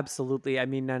 no, absolutely. I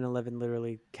mean, 9/11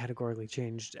 literally categorically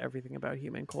changed everything about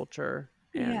human culture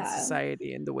and Yeah.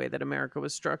 society and the way that America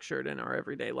was structured in our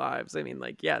everyday lives. I mean,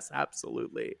 like, yes,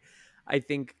 absolutely. I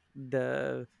think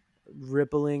the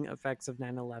rippling effects of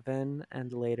 9/11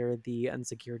 and later the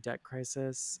unsecured debt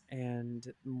crisis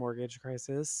and mortgage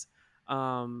crisis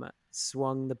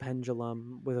swung the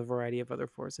pendulum with a variety of other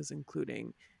forces,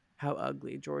 including how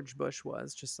ugly George Bush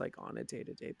was, just like on a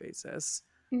day-to-day basis.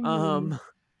 Mm-hmm. Um,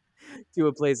 to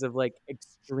a place of like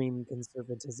extreme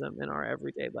conservatism in our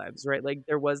everyday lives, right? Like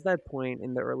there was that point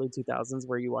in the early 2000s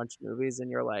where you watch movies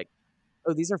and you're like,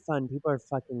 oh, these are fun. People are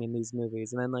fucking in these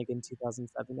movies. And then like in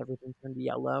 2007, everything turned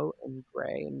yellow and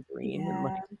gray and green and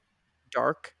like Yeah.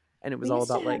 dark. And it was We all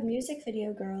used to about have like, music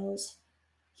video girls.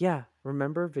 yeah,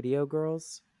 remember Video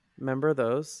Girls? Remember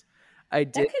those? I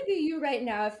That did. could be you right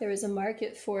now if there was a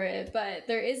market for it, but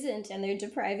there isn't, and they're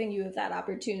depriving you of that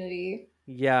opportunity.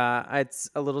 Yeah, it's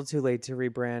a little too late to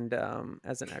rebrand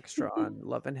as an extra on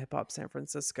Love and Hip Hop San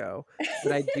Francisco.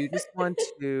 But I do just want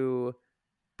to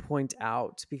point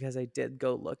out, because I did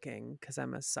go looking because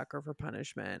I'm a sucker for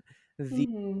punishment. The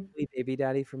Hmm. baby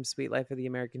daddy from Sweet Life of the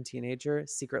American Teenager,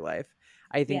 Secret Life.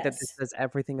 I think that this Yes. says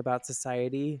everything about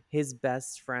society. His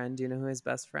best friend, do you know who his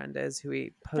best friend is? Who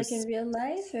he Like in posts real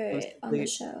life or on the exclusively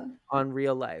show? on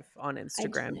Real Life on I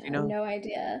Instagram. Do you have know no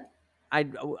idea.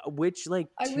 which like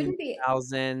I wouldn't be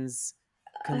 2000s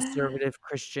conservative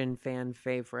Christian fan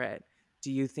favorite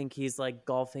do you think he's like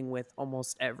golfing with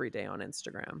almost every day on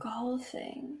Instagram?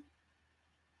 golfing.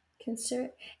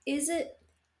 Is it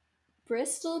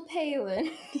Bristol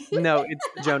Palin? No, it's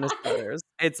the Jonas Brothers.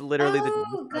 It's literally the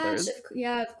Jonas Oh gosh, Brothers.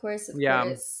 yeah, of course, of Yeah.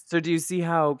 course. So do you see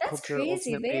how That's culture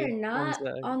crazy. They are ultimately forms not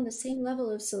a on the same level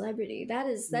of celebrity. That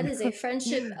is a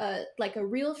friendship, like a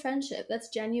real friendship. That's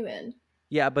genuine.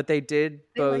 Yeah, but they did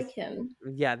They both. like him.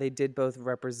 Yeah, they did both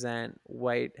represent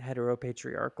white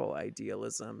heteropatriarchal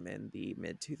idealism in the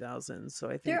mid 2000s. So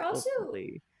I think They're also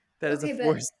ultimately that is a okay,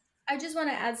 but force I just want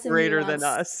to add some greater than nuance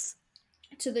us.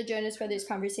 to the Jonas Brothers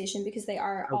conversation because they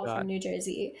are Oh all from God. New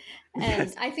Jersey. Yes,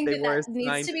 And I think they that were that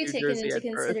needs signed to to be New taken Jersey into at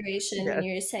birth. consideration when Yes.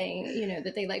 you're saying,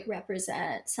 that they like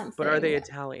represent But are they something.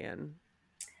 Italian?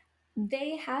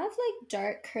 They have like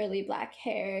dark curly black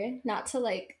hair, not to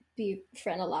like be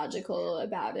phrenological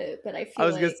about it, but I I feel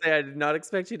was gonna like say I did not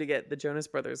expect you to get the Jonas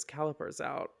Brothers calipers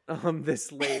out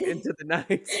this late into the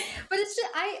night. but it's just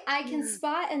I can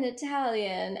spot an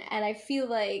Italian and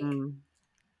Mm.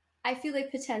 I feel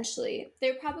like potentially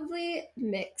they're probably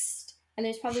mixed and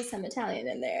there's probably some Italian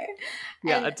in there.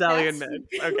 Yeah, And Italian that's men.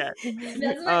 Okay.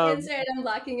 that's my answer and I'm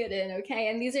locking it in, okay?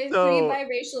 And these are three So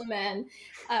biracial men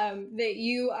that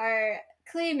you are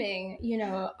claiming,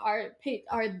 are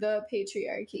the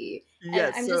patriarchy. And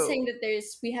yes, I'm just saying that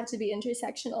we have to be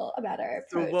intersectional about our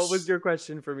so what was approach. your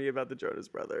question for me about the Jonas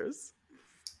Brothers?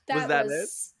 Was That that it?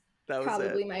 was That was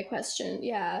it. probably my question.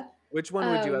 Yeah. Which one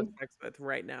would you have Um, sex with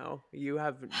right now? You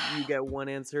get one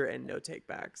answer and no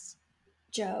takebacks.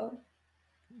 Joe.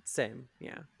 Same,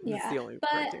 yeah. That's Yeah. the only But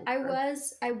correct answer.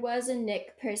 I was a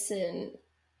Nick person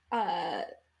uh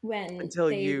when Until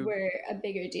they you were a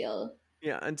bigger deal.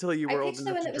 until you I were old picked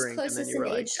the enough one to that was drink and then closest you in were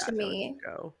like, age yeah, to no, just me,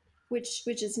 go. which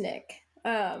is Nick.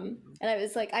 And I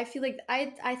was like, I feel like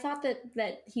I thought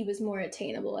that he was more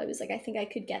attainable. I was like, I think I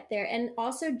could get there. And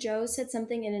also Joe said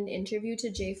something in an interview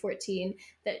to J14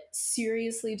 that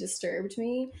seriously disturbed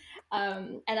me.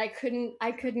 And I couldn't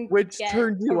Which get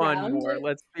turned you on around more, it.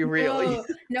 let's be real.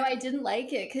 No, I didn't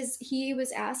like it because he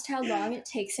was asked how long it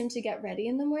takes him to get ready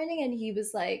in the morning, and he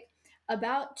was like,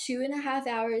 about 2.5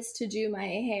 hours to do my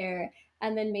hair,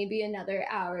 and then maybe another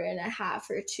hour and a half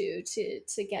or two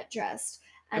to get dressed.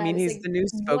 I And I mean, was he's like, the new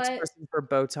what? spokesperson for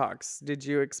Botox. Did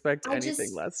you expect I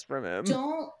anything just less from him?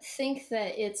 don't think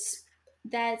that it's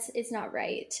not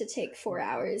right to take 4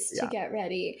 hours to Yeah. get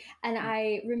ready. And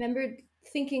I remembered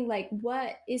thinking like,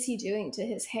 what is he doing to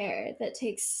his hair that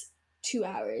takes 2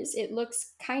 hours? It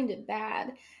looks kind of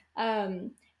bad.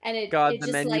 And God, it the just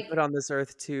men you like put on this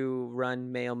earth to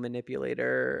run male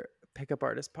manipulator pickup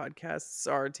artist podcasts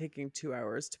are taking 2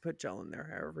 hours to put gel in their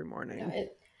hair every morning.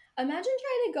 imagine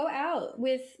trying to go out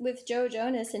with Joe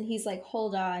Jonas and he's like,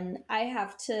 hold on, I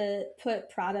have to put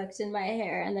product in my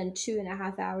hair, and then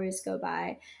 2.5 hours go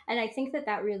by. And I think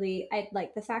that really, I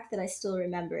like the fact that I still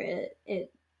remember it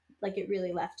like it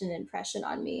really left an impression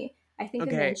on me. I think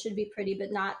a Okay, man should be pretty,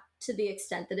 but not to the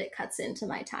extent that it cuts into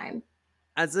my time.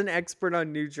 as an expert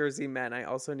on New Jersey men, I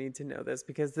also need to know this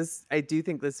because I do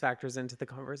think this factors into the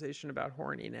conversation about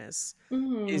horniness.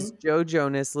 Is Hmm. Joe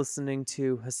Jonas listening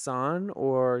to Hassan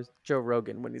or Joe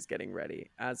Rogan when he's getting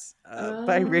ready as a Oh,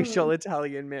 biracial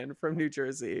Italian man from New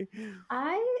Jersey?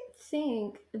 I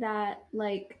think that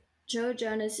like Joe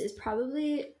Jonas is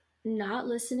probably not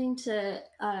listening to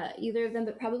either of them,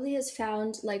 but probably has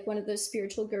found like one of those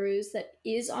spiritual gurus that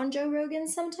is on Joe Rogan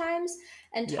sometimes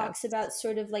and talks Yes. about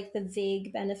sort of like the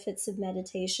vague benefits of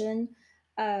meditation,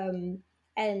 um,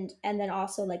 and then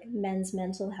also like men's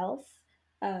mental health.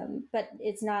 But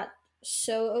it's not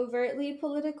so overtly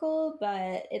political,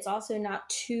 but it's also not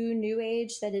too new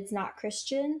age that it's not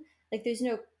Christian. Like there's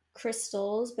no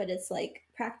crystals, but it's like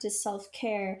practice self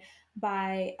care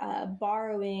by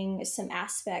borrowing some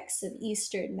aspects of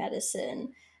Eastern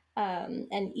medicine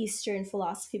and Eastern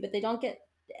philosophy, but they don't get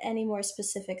any more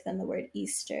specific than the word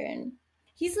Eastern.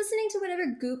 He's listening to whatever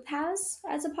Goop has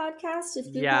as a podcast. If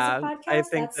Goop has a Yeah, I podcast,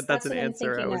 think that that's that's an what I'm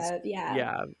answer. thinking of. Yeah.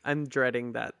 Yeah, I'm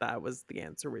dreading that that was the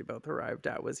answer we both arrived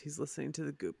at, was he's listening to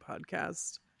the Goop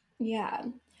podcast. Yeah.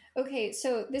 Okay,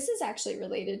 so this is actually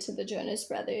related to the Jonas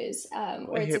Brothers,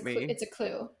 or Hit me. it's a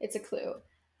clue. It's a clue.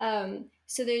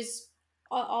 So there's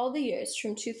all the years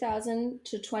from 2000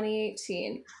 to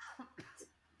 2018.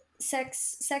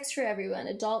 Sex for everyone: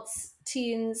 adults,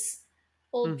 teens,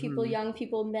 old people, Mhm. young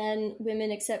people, men,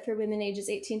 women, except for women ages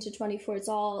 18 to 24. It's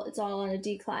all on a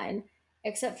decline,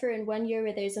 except for in 1 year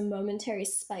where there's a momentary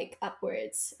spike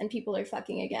upwards and people are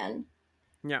fucking again.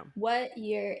 Yeah. What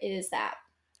year is that?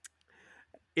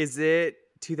 Is it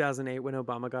 2008 when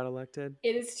Obama got elected?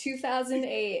 It is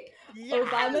 2008. Yes!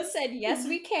 Obama said, "Yes,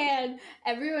 we can."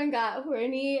 Everyone got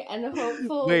horny and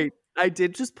hopeful. Wait, I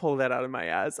did just pull that out of my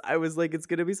ass. I was like, it's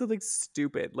gonna be something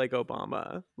stupid like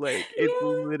Obama. Like, it's Yeah.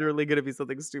 literally gonna be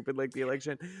something stupid like the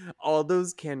election. All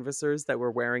those canvassers that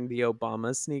were wearing the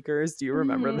Obama sneakers, do you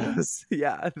remember Mhm. those?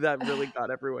 Yeah, that really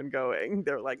got everyone going.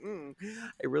 They're like, I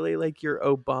really like your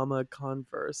Obama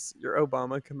Converse, your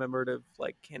Obama commemorative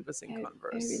like canvassing I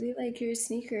Converse. really like your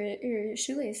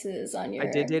shoelaces on your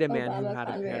I did date a man who Obama had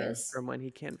a pair Converse. from when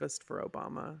he canvassed for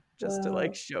Obama, just to Whoa.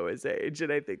 like show his age,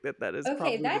 and I think that that is Okay,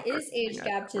 probably that the is first age thing I've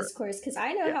gap ever. discourse because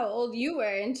I know Yeah. how old you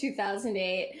were in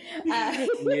 2008.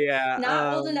 Yeah,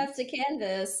 Not old enough to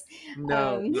canvas.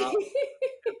 no, not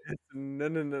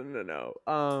no.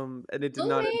 And it did Lil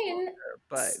not end Wayne there,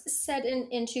 but said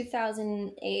in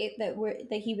 2008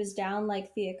 that he was down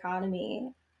like the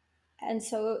economy, and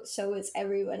so is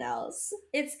everyone else.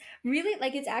 It's really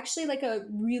like, it's actually like a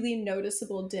really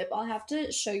noticeable dip. I'll have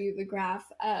to show you the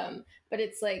graph, but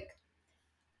it's like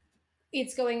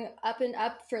it's going up and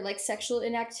up for like sexual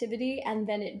inactivity, and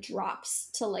then it drops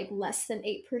to like less than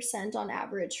 8% on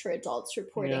average for adults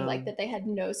reporting yeah, like that they had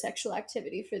no sexual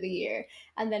activity for the year,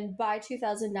 and then by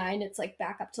 2009 it's like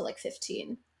back up to like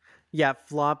 15. yeah.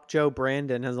 Flop Joe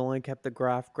Brandon has only kept the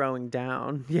graph growing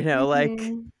down. You know, like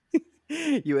Mhm.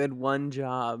 you had one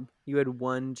job,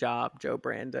 Joe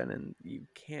Brandon, and you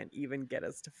can't even get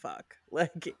us to fuck.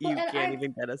 Like Well, you and can't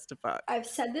even get us to fuck. I've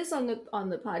said this on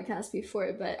the podcast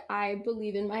before, but I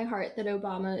believe in my heart that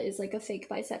Obama is like a fake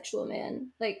bisexual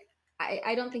man. Like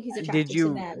I don't think he's attracted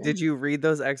to men. Did you read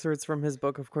those excerpts from his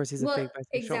book? Of course, he's a Well, fake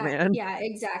bisexual man. yeah,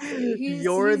 exactly. He's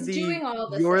You're doing all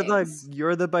the you're things.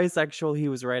 the bisexual he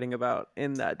was writing about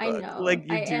in that I book. know. Like,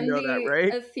 you I do am know that, the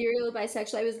right? ethereal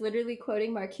bisexual. I was literally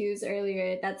quoting Marcuse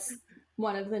earlier. That's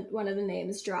one of the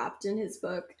names dropped in his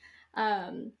book.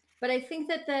 But I think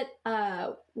that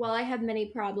while I have many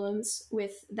problems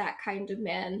with that kind of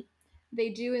man, they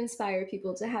do inspire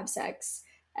people to have sex,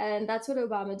 and that's what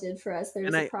Obama did for us. There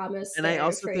was a promise And I there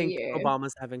also for a think year.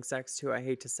 Obama's having sex too. I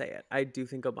hate to say it. I do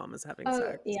think Obama's having Oh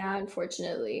sex. yeah,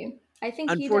 unfortunately, I think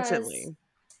he does. Unfortunately.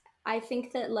 I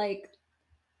think that like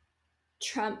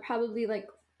Trump probably like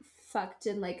fucked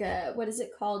in like a, what is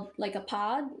it called, like a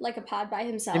pod by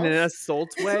himself In an assault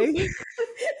way.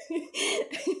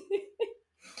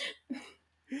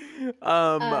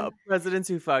 Presidents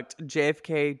who fucked.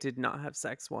 JFK did not have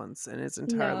sex once in his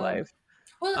entire No. life.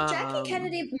 Well, Jackie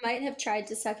Kennedy might have tried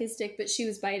to suck his dick, but she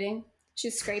was biting. She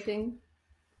was scraping.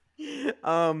 Yeah,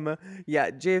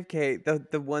 JFK,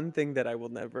 the one thing that I will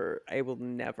never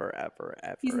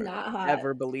He's not hot.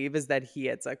 ever believe is that he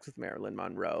had sex with Marilyn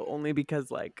Monroe, only because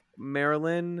like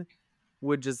Marilyn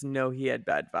would just know he had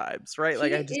bad vibes, right?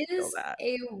 Like, I just feel is that.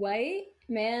 a white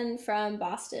man from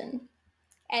Boston,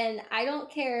 and I don't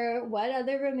care what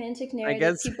other romantic narrative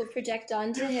guess- people project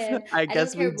onto him. I I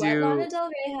guess don't care we what do. Lana Del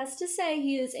Rey has to say.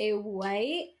 He is a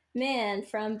white man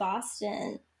from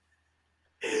Boston.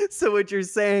 So what you're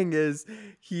saying is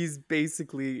he's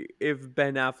basically if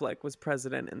Ben Affleck was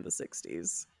president in the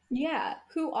 60s. Yeah,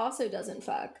 who also doesn't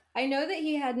fuck. I know that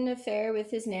he had an affair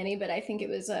with his nanny, but I think it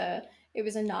was a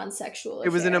non-sexual affair.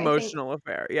 It was an emotional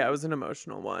affair. Yeah, it was an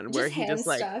emotional one where he just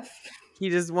like stuff. he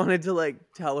just wanted to like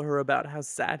tell her about how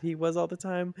sad he was all the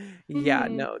time. Yeah,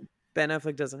 Mhm. no, Ben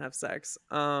Affleck doesn't have sex.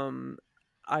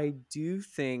 I do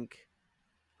think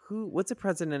what's a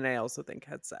president I also think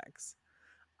had sex?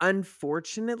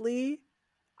 Unfortunately,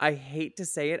 I hate to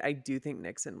say it, I do think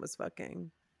Nixon was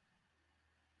fucking.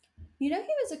 You know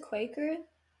he was a Quaker?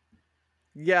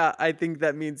 Yeah, I think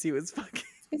that means he was fucking.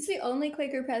 It's the only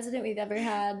Quaker president we've ever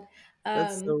had.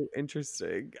 That's so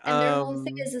interesting. And their whole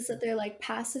thing is that they're like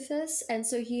pacifists, and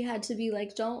so he had to be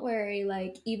like, don't worry,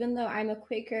 like even though I'm a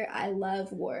Quaker, I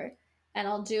love war, and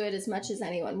I'll do it as much as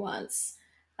anyone wants.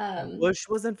 Bush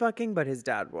wasn't fucking, but his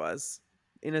dad was,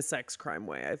 in a sex crime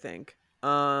way, I think.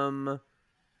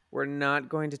 We're not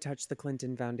going to touch the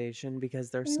Clinton Foundation because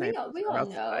their snipers We are all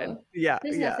outside. know. Yeah,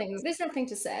 There's yeah. nothing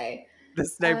to say. The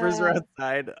snipers are Uh,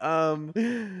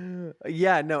 outside.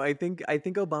 Yeah, no, I think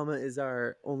Obama is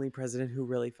our only president who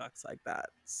really fucks like that.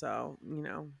 So,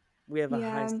 we have a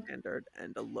high yeah, standard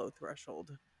and a low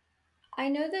threshold. I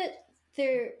know that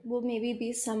there will maybe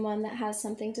be someone that has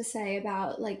something to say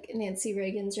about like Nancy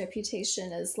Reagan's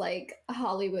reputation as like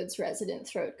Hollywood's resident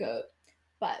throat goat,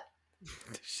 but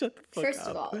Shut the fuck first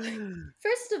of up. all,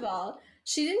 first of all,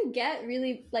 she didn't get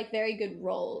really like very good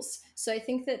roles. So I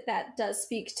think that does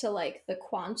speak to like the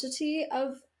quantity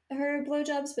of her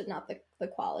blowjobs, but not the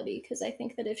quality. Because I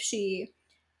think that if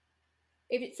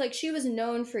it's like she was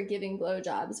known for giving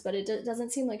blowjobs, but it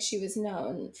doesn't seem like she was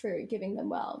known for giving them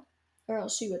well, or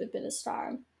else she would have been a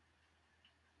star.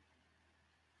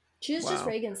 She was just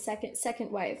Wow. Reagan's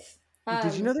second wife.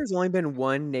 Did you know there's only been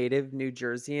one native New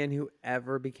Jerseyan who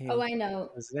ever became Oh, I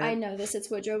know. president? I know this. It's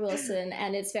Woodrow Wilson,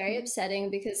 and it's very upsetting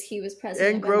because he was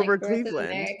president And when Grover like Birth Cleveland.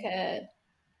 of America.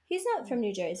 He's not from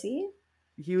New Jersey.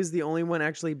 He was the only one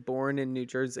actually born in New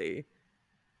Jersey.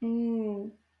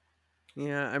 Mm.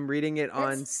 Yeah, I'm reading it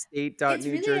on It's really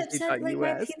upset. Like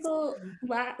why state.newjersey.us. people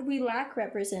we lack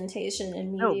representation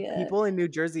in No, media. people in New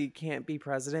Jersey can't be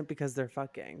president because they're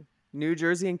fucking. New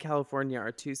Jersey and California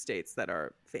are two states that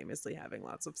are famously having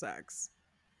lots of sex.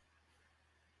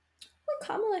 Well,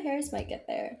 Kamala Harris might get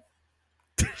there.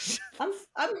 I'm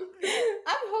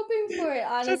hoping for it.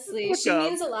 Honestly, fuck she up.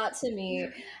 means a lot to me.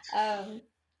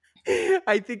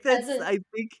 I think As that a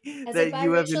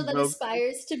you have biracial that invoked.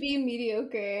 aspires to be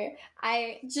mediocre,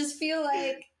 I just feel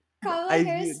like Kamala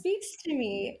Harris speaks to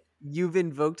me. You've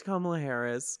invoked Kamala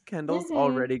Harris. Kendall's Mhm.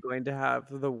 already going to have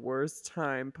the worst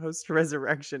time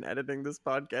post-resurrection editing this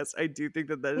podcast. I do think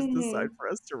that is the Mhm. side for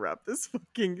us to wrap this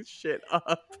fucking shit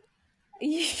up.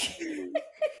 She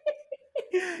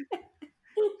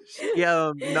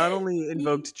not only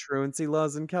invoked truancy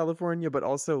laws in California, but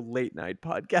also late night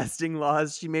podcasting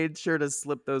laws. She made sure to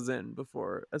slip those in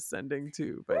before ascending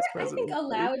to vice I think president.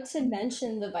 allowed to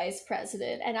mention the vice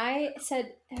president, and I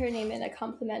said her name in a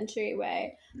complimentary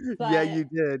way. But Yeah, you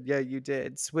did. Yeah, you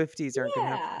did. Swifties aren't going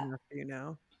to have to yeah, come after you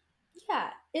now. yeah,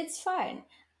 it's fine.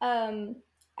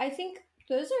 I think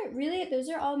those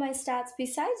are all my stats.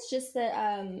 Besides just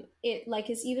that, it like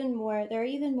is even more. There are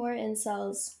even more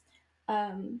incels,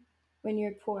 when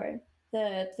you're poor.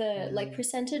 The like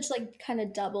percentage like kind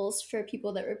of doubles for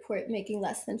people that report making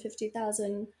less than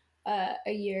 50,000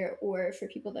 a year, or for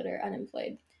people that are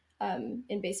unemployed,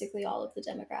 in basically all of the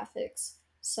demographics.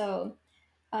 So,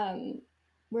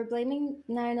 we're blaming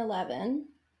 9/11,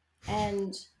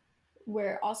 and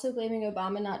we're also blaming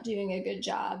Obama not doing a good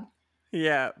job.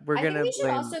 Yeah, I think we should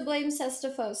also blame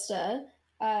Sesta Fosta.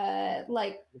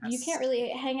 You can't really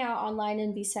hang out online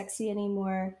and be sexy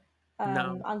anymore,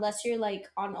 No. unless you're like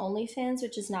on OnlyFans,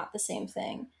 which is not the same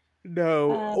thing.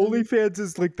 No, OnlyFans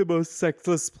is like the most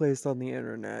sexless place on the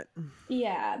internet.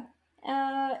 Yeah,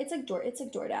 it's like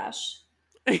DoorDash.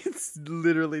 It's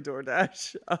literally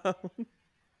DoorDash.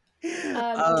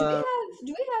 Do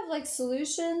we have like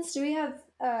solutions? Do we have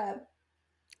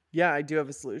Yeah, I do have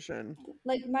a solution.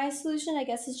 like my solution? I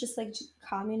guess is just like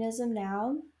communism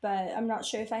now, but I'm not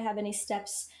sure if I have any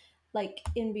steps like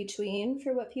in between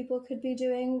for what people could be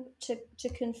doing to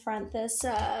confront this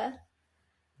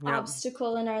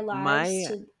obstacle in our lives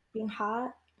to being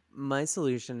hot. My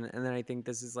solution, and then I think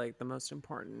this is like the most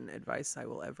important advice I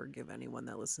will ever give anyone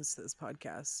that listens to this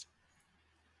podcast.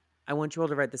 I want you all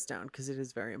to write this down because it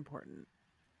is very important.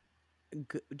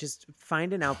 Just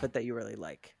find an outfit that you really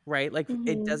like, right? Like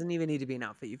it doesn't even need to be an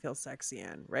outfit you feel sexy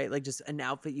in, right? Like just an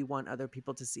outfit you want other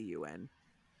people to see you in.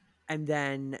 And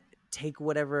then take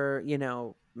whatever,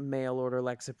 mail order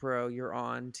Lexapro you're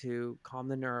on to calm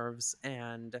the nerves,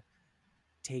 and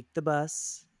take the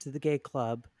bus to the gay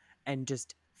club and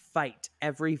just fight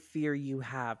every fear you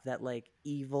have that like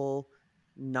evil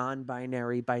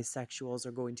non-binary bisexuals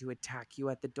are going to attack you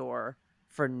at the door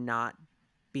for not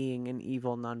being an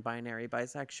evil non-binary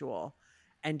bisexual,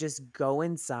 and just go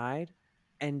inside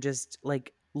and just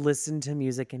like listen to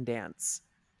music and dance.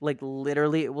 Like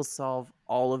literally it will solve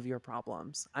all of your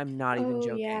problems. I'm not even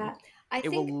joking. Yeah. I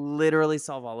think will literally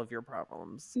solve all of your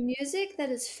problems. Music that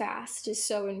is fast is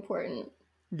so important.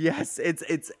 Yes,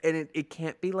 it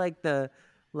can't be like the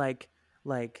like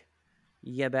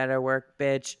you better work,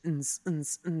 bitch.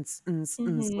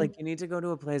 Like you need to go to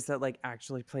a place that like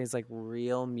actually plays like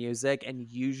real music, and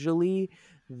usually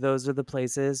those are the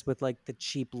places with like the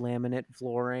cheap laminate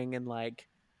flooring and like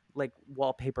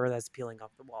wallpaper that's peeling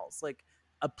off the walls. Like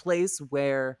a place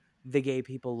where the gay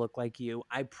people look like you.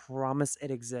 I promise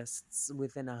it exists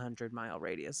within 100-mile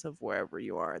radius of wherever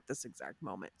you are at this exact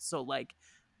moment. So like,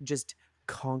 just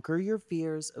conquer your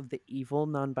fears of the evil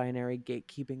non-binary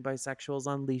gatekeeping bisexuals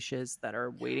on leashes that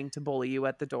are waiting to bully you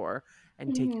at the door,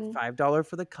 and take your $5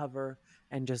 for the cover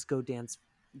and just go dance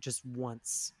just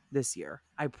once this year.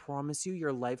 I promise you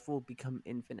your life will become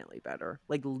infinitely better,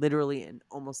 like literally in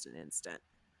almost an instant.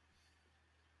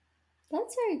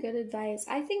 That's very good advice.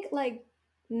 I think like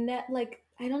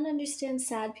I don't understand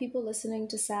sad people listening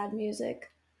to sad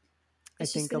music. I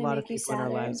It's just think a gonna lot of make you people in our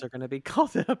sadder. lives are going to be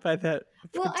called up by that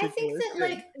Well, I think particular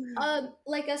that thing.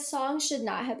 like a song should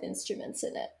not have instruments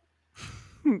in it.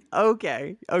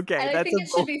 Okay, And I that's think a it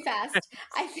should be fast.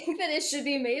 I think that it should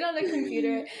be made on a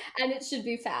computer and it should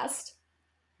be fast.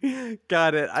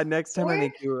 Got it. Next time I Or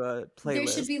make you a there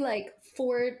should playlist. be like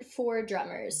four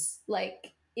drummers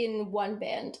like in one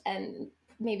band and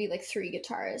maybe like 3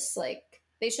 guitarists. Like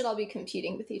they should all be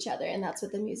competing with each other and that's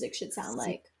what the music should sound See,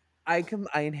 like. I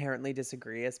inherently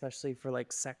disagree, especially for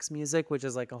like sex music, which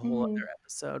is like a whole other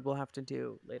episode we'll have to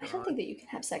do later I don't on. think that you can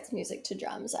have sex music to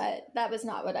drums. That was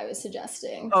not what I was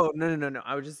suggesting. Oh, no.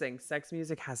 I was just saying sex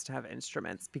music has to have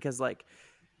instruments because like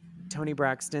Tony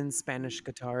Braxton's Spanish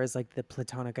guitar is like the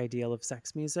platonic ideal of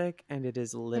sex music, and it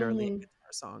is literally a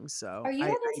guitar song. So Are you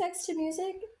having sex to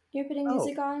music? You're putting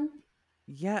music on?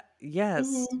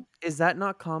 Yes. Is that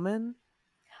not common?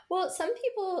 Well, some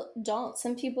people don't.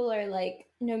 Some people are like,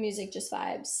 no music, just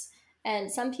vibes. And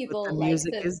some people The like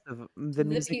music is the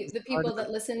music is the part people of that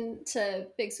it. listen to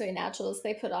Big Soy Naturals,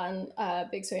 they put on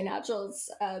Big Soy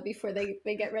Naturals before they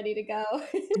get ready to go.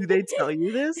 Do they tell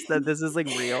you this, that this is like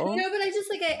real? No, but I just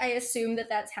like I assume that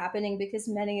that's happening because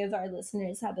many of our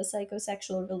listeners have a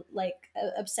psychosexual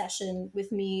obsession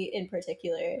with me in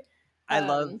particular. I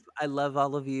love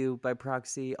all of you by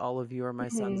proxy. All of you are my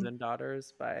sons and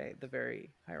daughters by the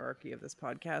very hierarchy of this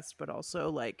podcast, but also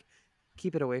like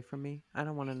keep it away from me. I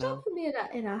don't want to know. Don't put me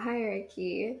in a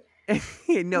hierarchy.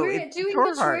 No, We're it's doing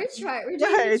your the heart. church right. We're Yeah,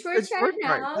 doing the it's church the right short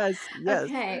part. now. Yes.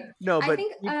 Okay. No, I but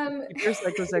think keep your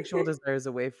psychosexual desires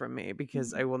away from me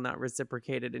because I will not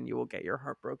reciprocate it and you will get your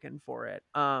heart broken for it.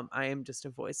 I am just a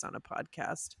voice on a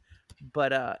podcast.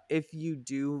 But if you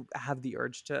do have the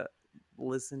urge to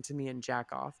listen to me and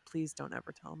jack off, please don't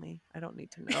ever tell me. I don't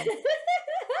need to know.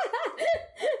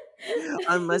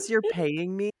 Unless you're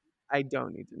paying me, I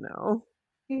don't need to know.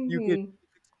 You could keep it to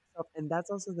yourself, and that's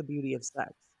also the beauty of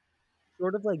sex.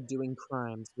 Sort of like doing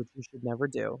crimes, which you should never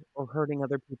do, or hurting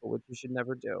other people, which you should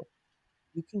never do.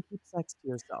 You can keep sex to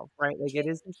yourself, right? Like it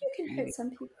isn't You can hurt anything some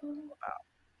people. about.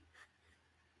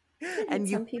 You can hurt And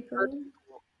you some can hurt people.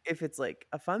 people if it's like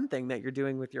a fun thing that you're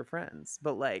doing with your friends,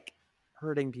 but like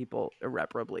hurting people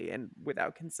irreparably and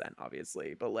without consent,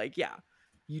 obviously. But like, yeah,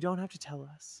 you don't have to tell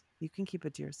us. You can keep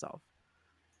it to yourself.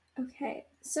 Okay,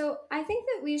 so I think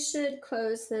that we should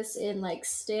close this in like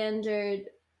standard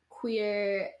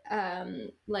queer,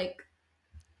 like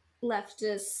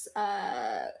leftist,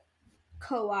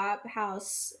 co-op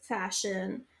house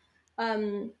fashion. Are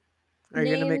you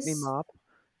gonna make me Names, mop?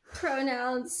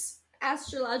 pronouns,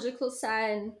 astrological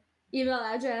sign, email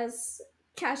address,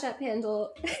 Cash App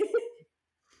handle,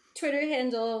 Twitter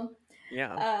handle.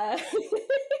 Yeah.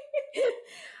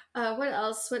 What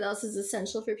else? What else is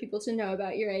essential for people to know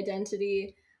about your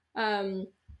identity? I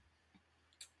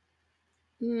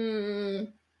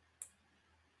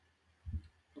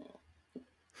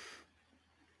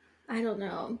don't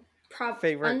know.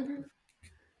 Favorite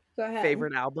Go ahead.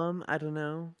 favorite album? I don't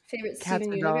know. Favorite Cats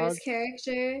Steven or Universe dogs?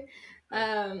 character.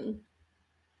 Oh,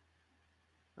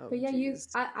 But yeah, geez.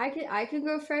 I could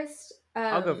go first.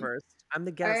 I'll go first. I'm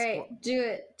the All guest. right, do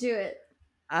it.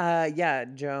 Yeah,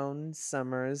 Joan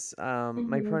Summers.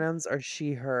 My pronouns are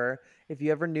she, her. If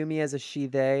you ever knew me as a she,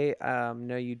 they,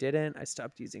 no, you didn't. I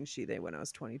stopped using she, they when I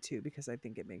was 22 because I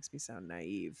think it makes me sound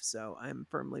naive. So I'm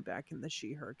firmly back in the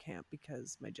she, her camp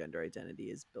because my gender identity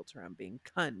is built around being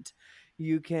cunt.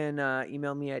 You can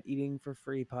email me at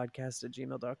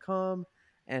eatingforfreepodcast@gmail.com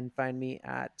and find me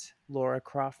at Laura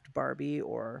Croft Barbie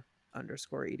or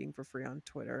 _ eating for free on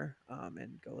Twitter.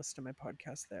 And go listen to my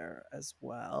podcast there as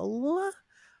well.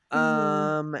 What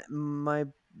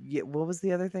was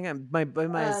the other thing? I'm a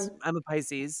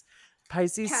Pisces.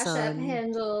 Pisces Cash App sun,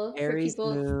 handle Aries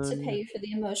for people to moon. pay you for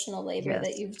the emotional labor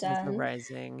that you've Libra done.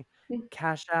 rising.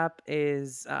 Cash App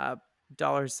is $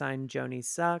 Joni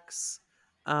sucks.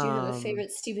 Do you have a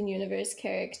favorite Steven Universe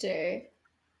character?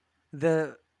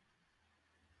 The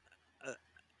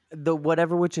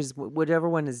whatever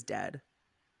one is dead.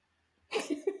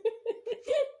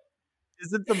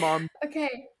 Is it the mom? Okay.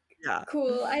 Yeah.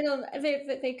 Cool. I don't.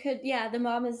 They could. Yeah, the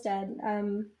mom is dead.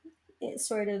 It's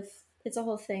sort of it's a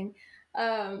whole thing.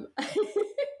 And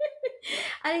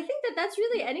I think that that's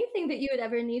really anything that you would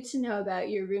ever need to know about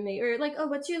your roommate, or like, oh,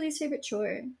 what's your least favorite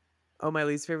chore? Oh, my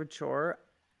least favorite chore?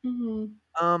 Mm-hmm.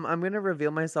 I'm gonna reveal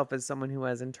myself as someone who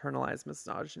has internalized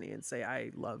misogyny and say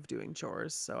I love doing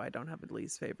chores, so I don't have a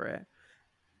least favorite.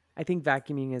 I think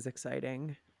vacuuming is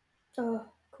exciting. Oh,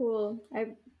 cool.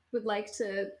 I would like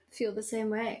to feel the same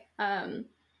way.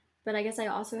 But I guess I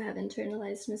also have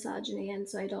internalized misogyny, and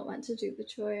so I don't want to do the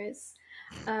chores.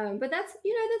 But that's, that's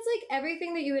like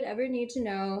everything that you would ever need to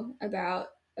know about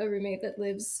a roommate that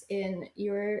lives in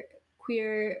your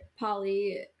queer,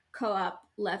 poly, co-op,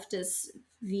 leftist,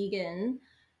 vegan,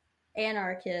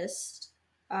 anarchist,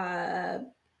 uh,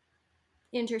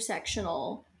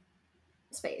 intersectional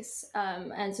space.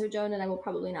 And so Joan and I will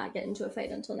probably not get into a fight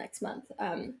until next month.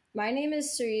 My name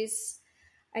is Cerise.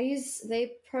 I use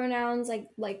they pronouns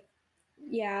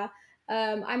yeah.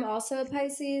 I'm also a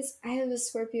Pisces. I have a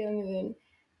Scorpio moon,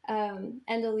 and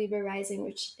a Libra rising,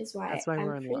 which is why That's why I'm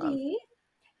we're in love. pretty.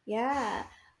 Yeah.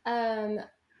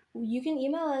 You can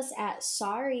email us at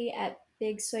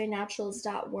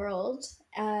sorry@bigsoynaturals.world.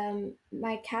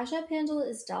 My Cash App handle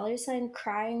is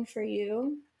 $crying for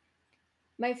you.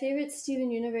 My favorite Steven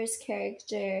Universe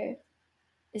character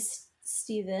is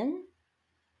Steven.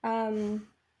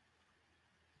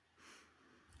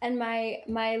 And my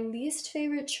least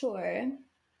favorite chore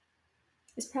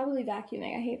is probably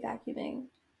vacuuming. I hate vacuuming.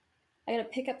 I gotta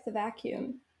pick up the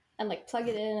vacuum and like plug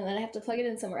it in, and then I have to plug it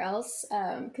in somewhere else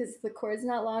because the cord's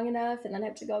not long enough, and then I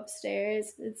have to go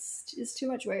upstairs. It's too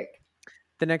much work.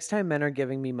 The next time men are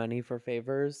giving me money for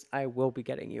favors, I will be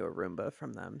getting you a Roomba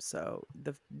from them. So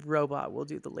the robot will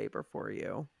do the labor for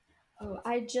you. Oh,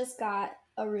 I just got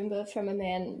a Roomba from a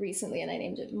man recently, and I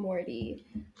named it Morty.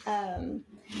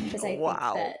 Because I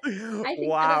Wow. think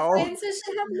Wow. that appliances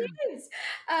should have names.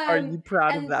 Are you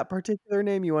proud of that particular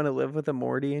name? You want to live with a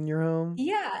Morty in your home?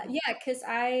 Yeah, because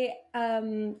I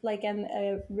am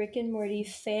a Rick and Morty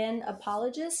fan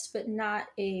apologist, but not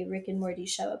a Rick and Morty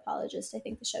show apologist. I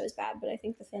think the show is bad, but I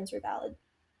think the fans were valid.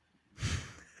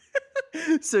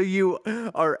 So you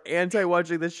are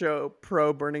anti-watching the show,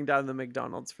 pro burning down the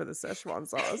McDonald's for the Szechuan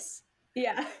sauce.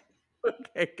 Yeah.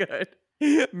 Okay, good.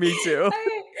 Me too.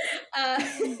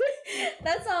 Okay.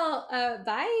 That's all.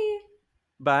 Bye.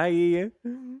 Bye.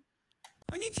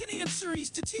 I need Kenny and Cerise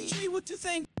to teach me what to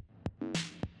think.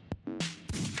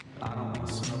 I don't want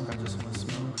smoke, I just want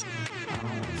smoke. I don't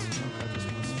want smoke, I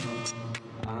just want smoke.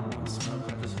 I don't want smoke,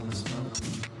 I just want smoke.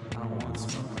 I don't want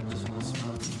smoke, I just want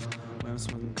smoke. When I'm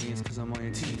smoking greens, cause I'm on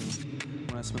your team.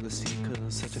 When I smoke the seed, cause I'm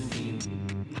such a fiend.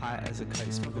 High as a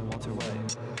kite, smoking Walter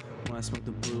White. When I smoke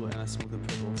the blue and I smoke the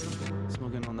purple.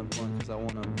 Smoking on the blunt, cause I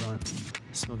wanna run.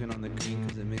 Smoking on the green,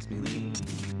 cause it makes me lean.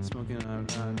 Smoking on a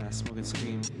gun, I smoke and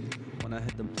scream. When I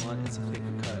hit the blunt, it's a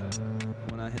paper cut.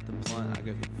 When I hit the blunt, I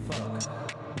give a fuck.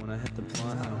 When I hit the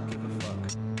blunt, I don't give a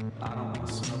fuck. I don't want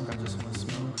smoke, I just want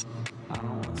smoke. I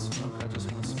don't want smoke, I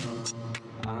just want smoke.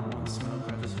 I don't want smoke,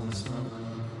 I just want smoke.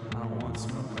 I don't want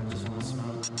smoke, I just want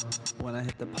smoke. When I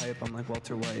hit the pipe, I'm like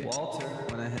Walter White.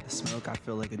 When I hit the smoke, I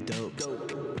feel like a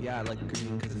dope. Yeah, I like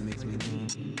green cause it makes me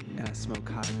lean. And I smoke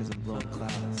high cause I'm blowing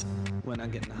clouds. When I'm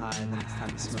getting high, then it's time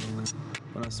to smoke.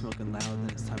 When I'm smoking loud, then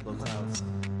it's time to blow clouds.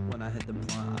 When I hit the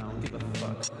blunt, I don't give a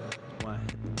fuck. When I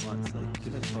hit the blunt, it's like,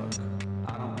 give a fuck.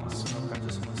 I don't want smoke, I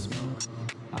just want smoke.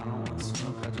 I don't want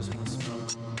smoke, I just want smoke.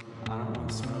 I don't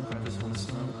want smoke, I just want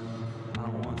smoke. I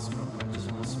don't want smoke, I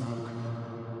just want smoke.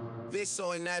 Big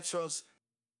Soy Naturals.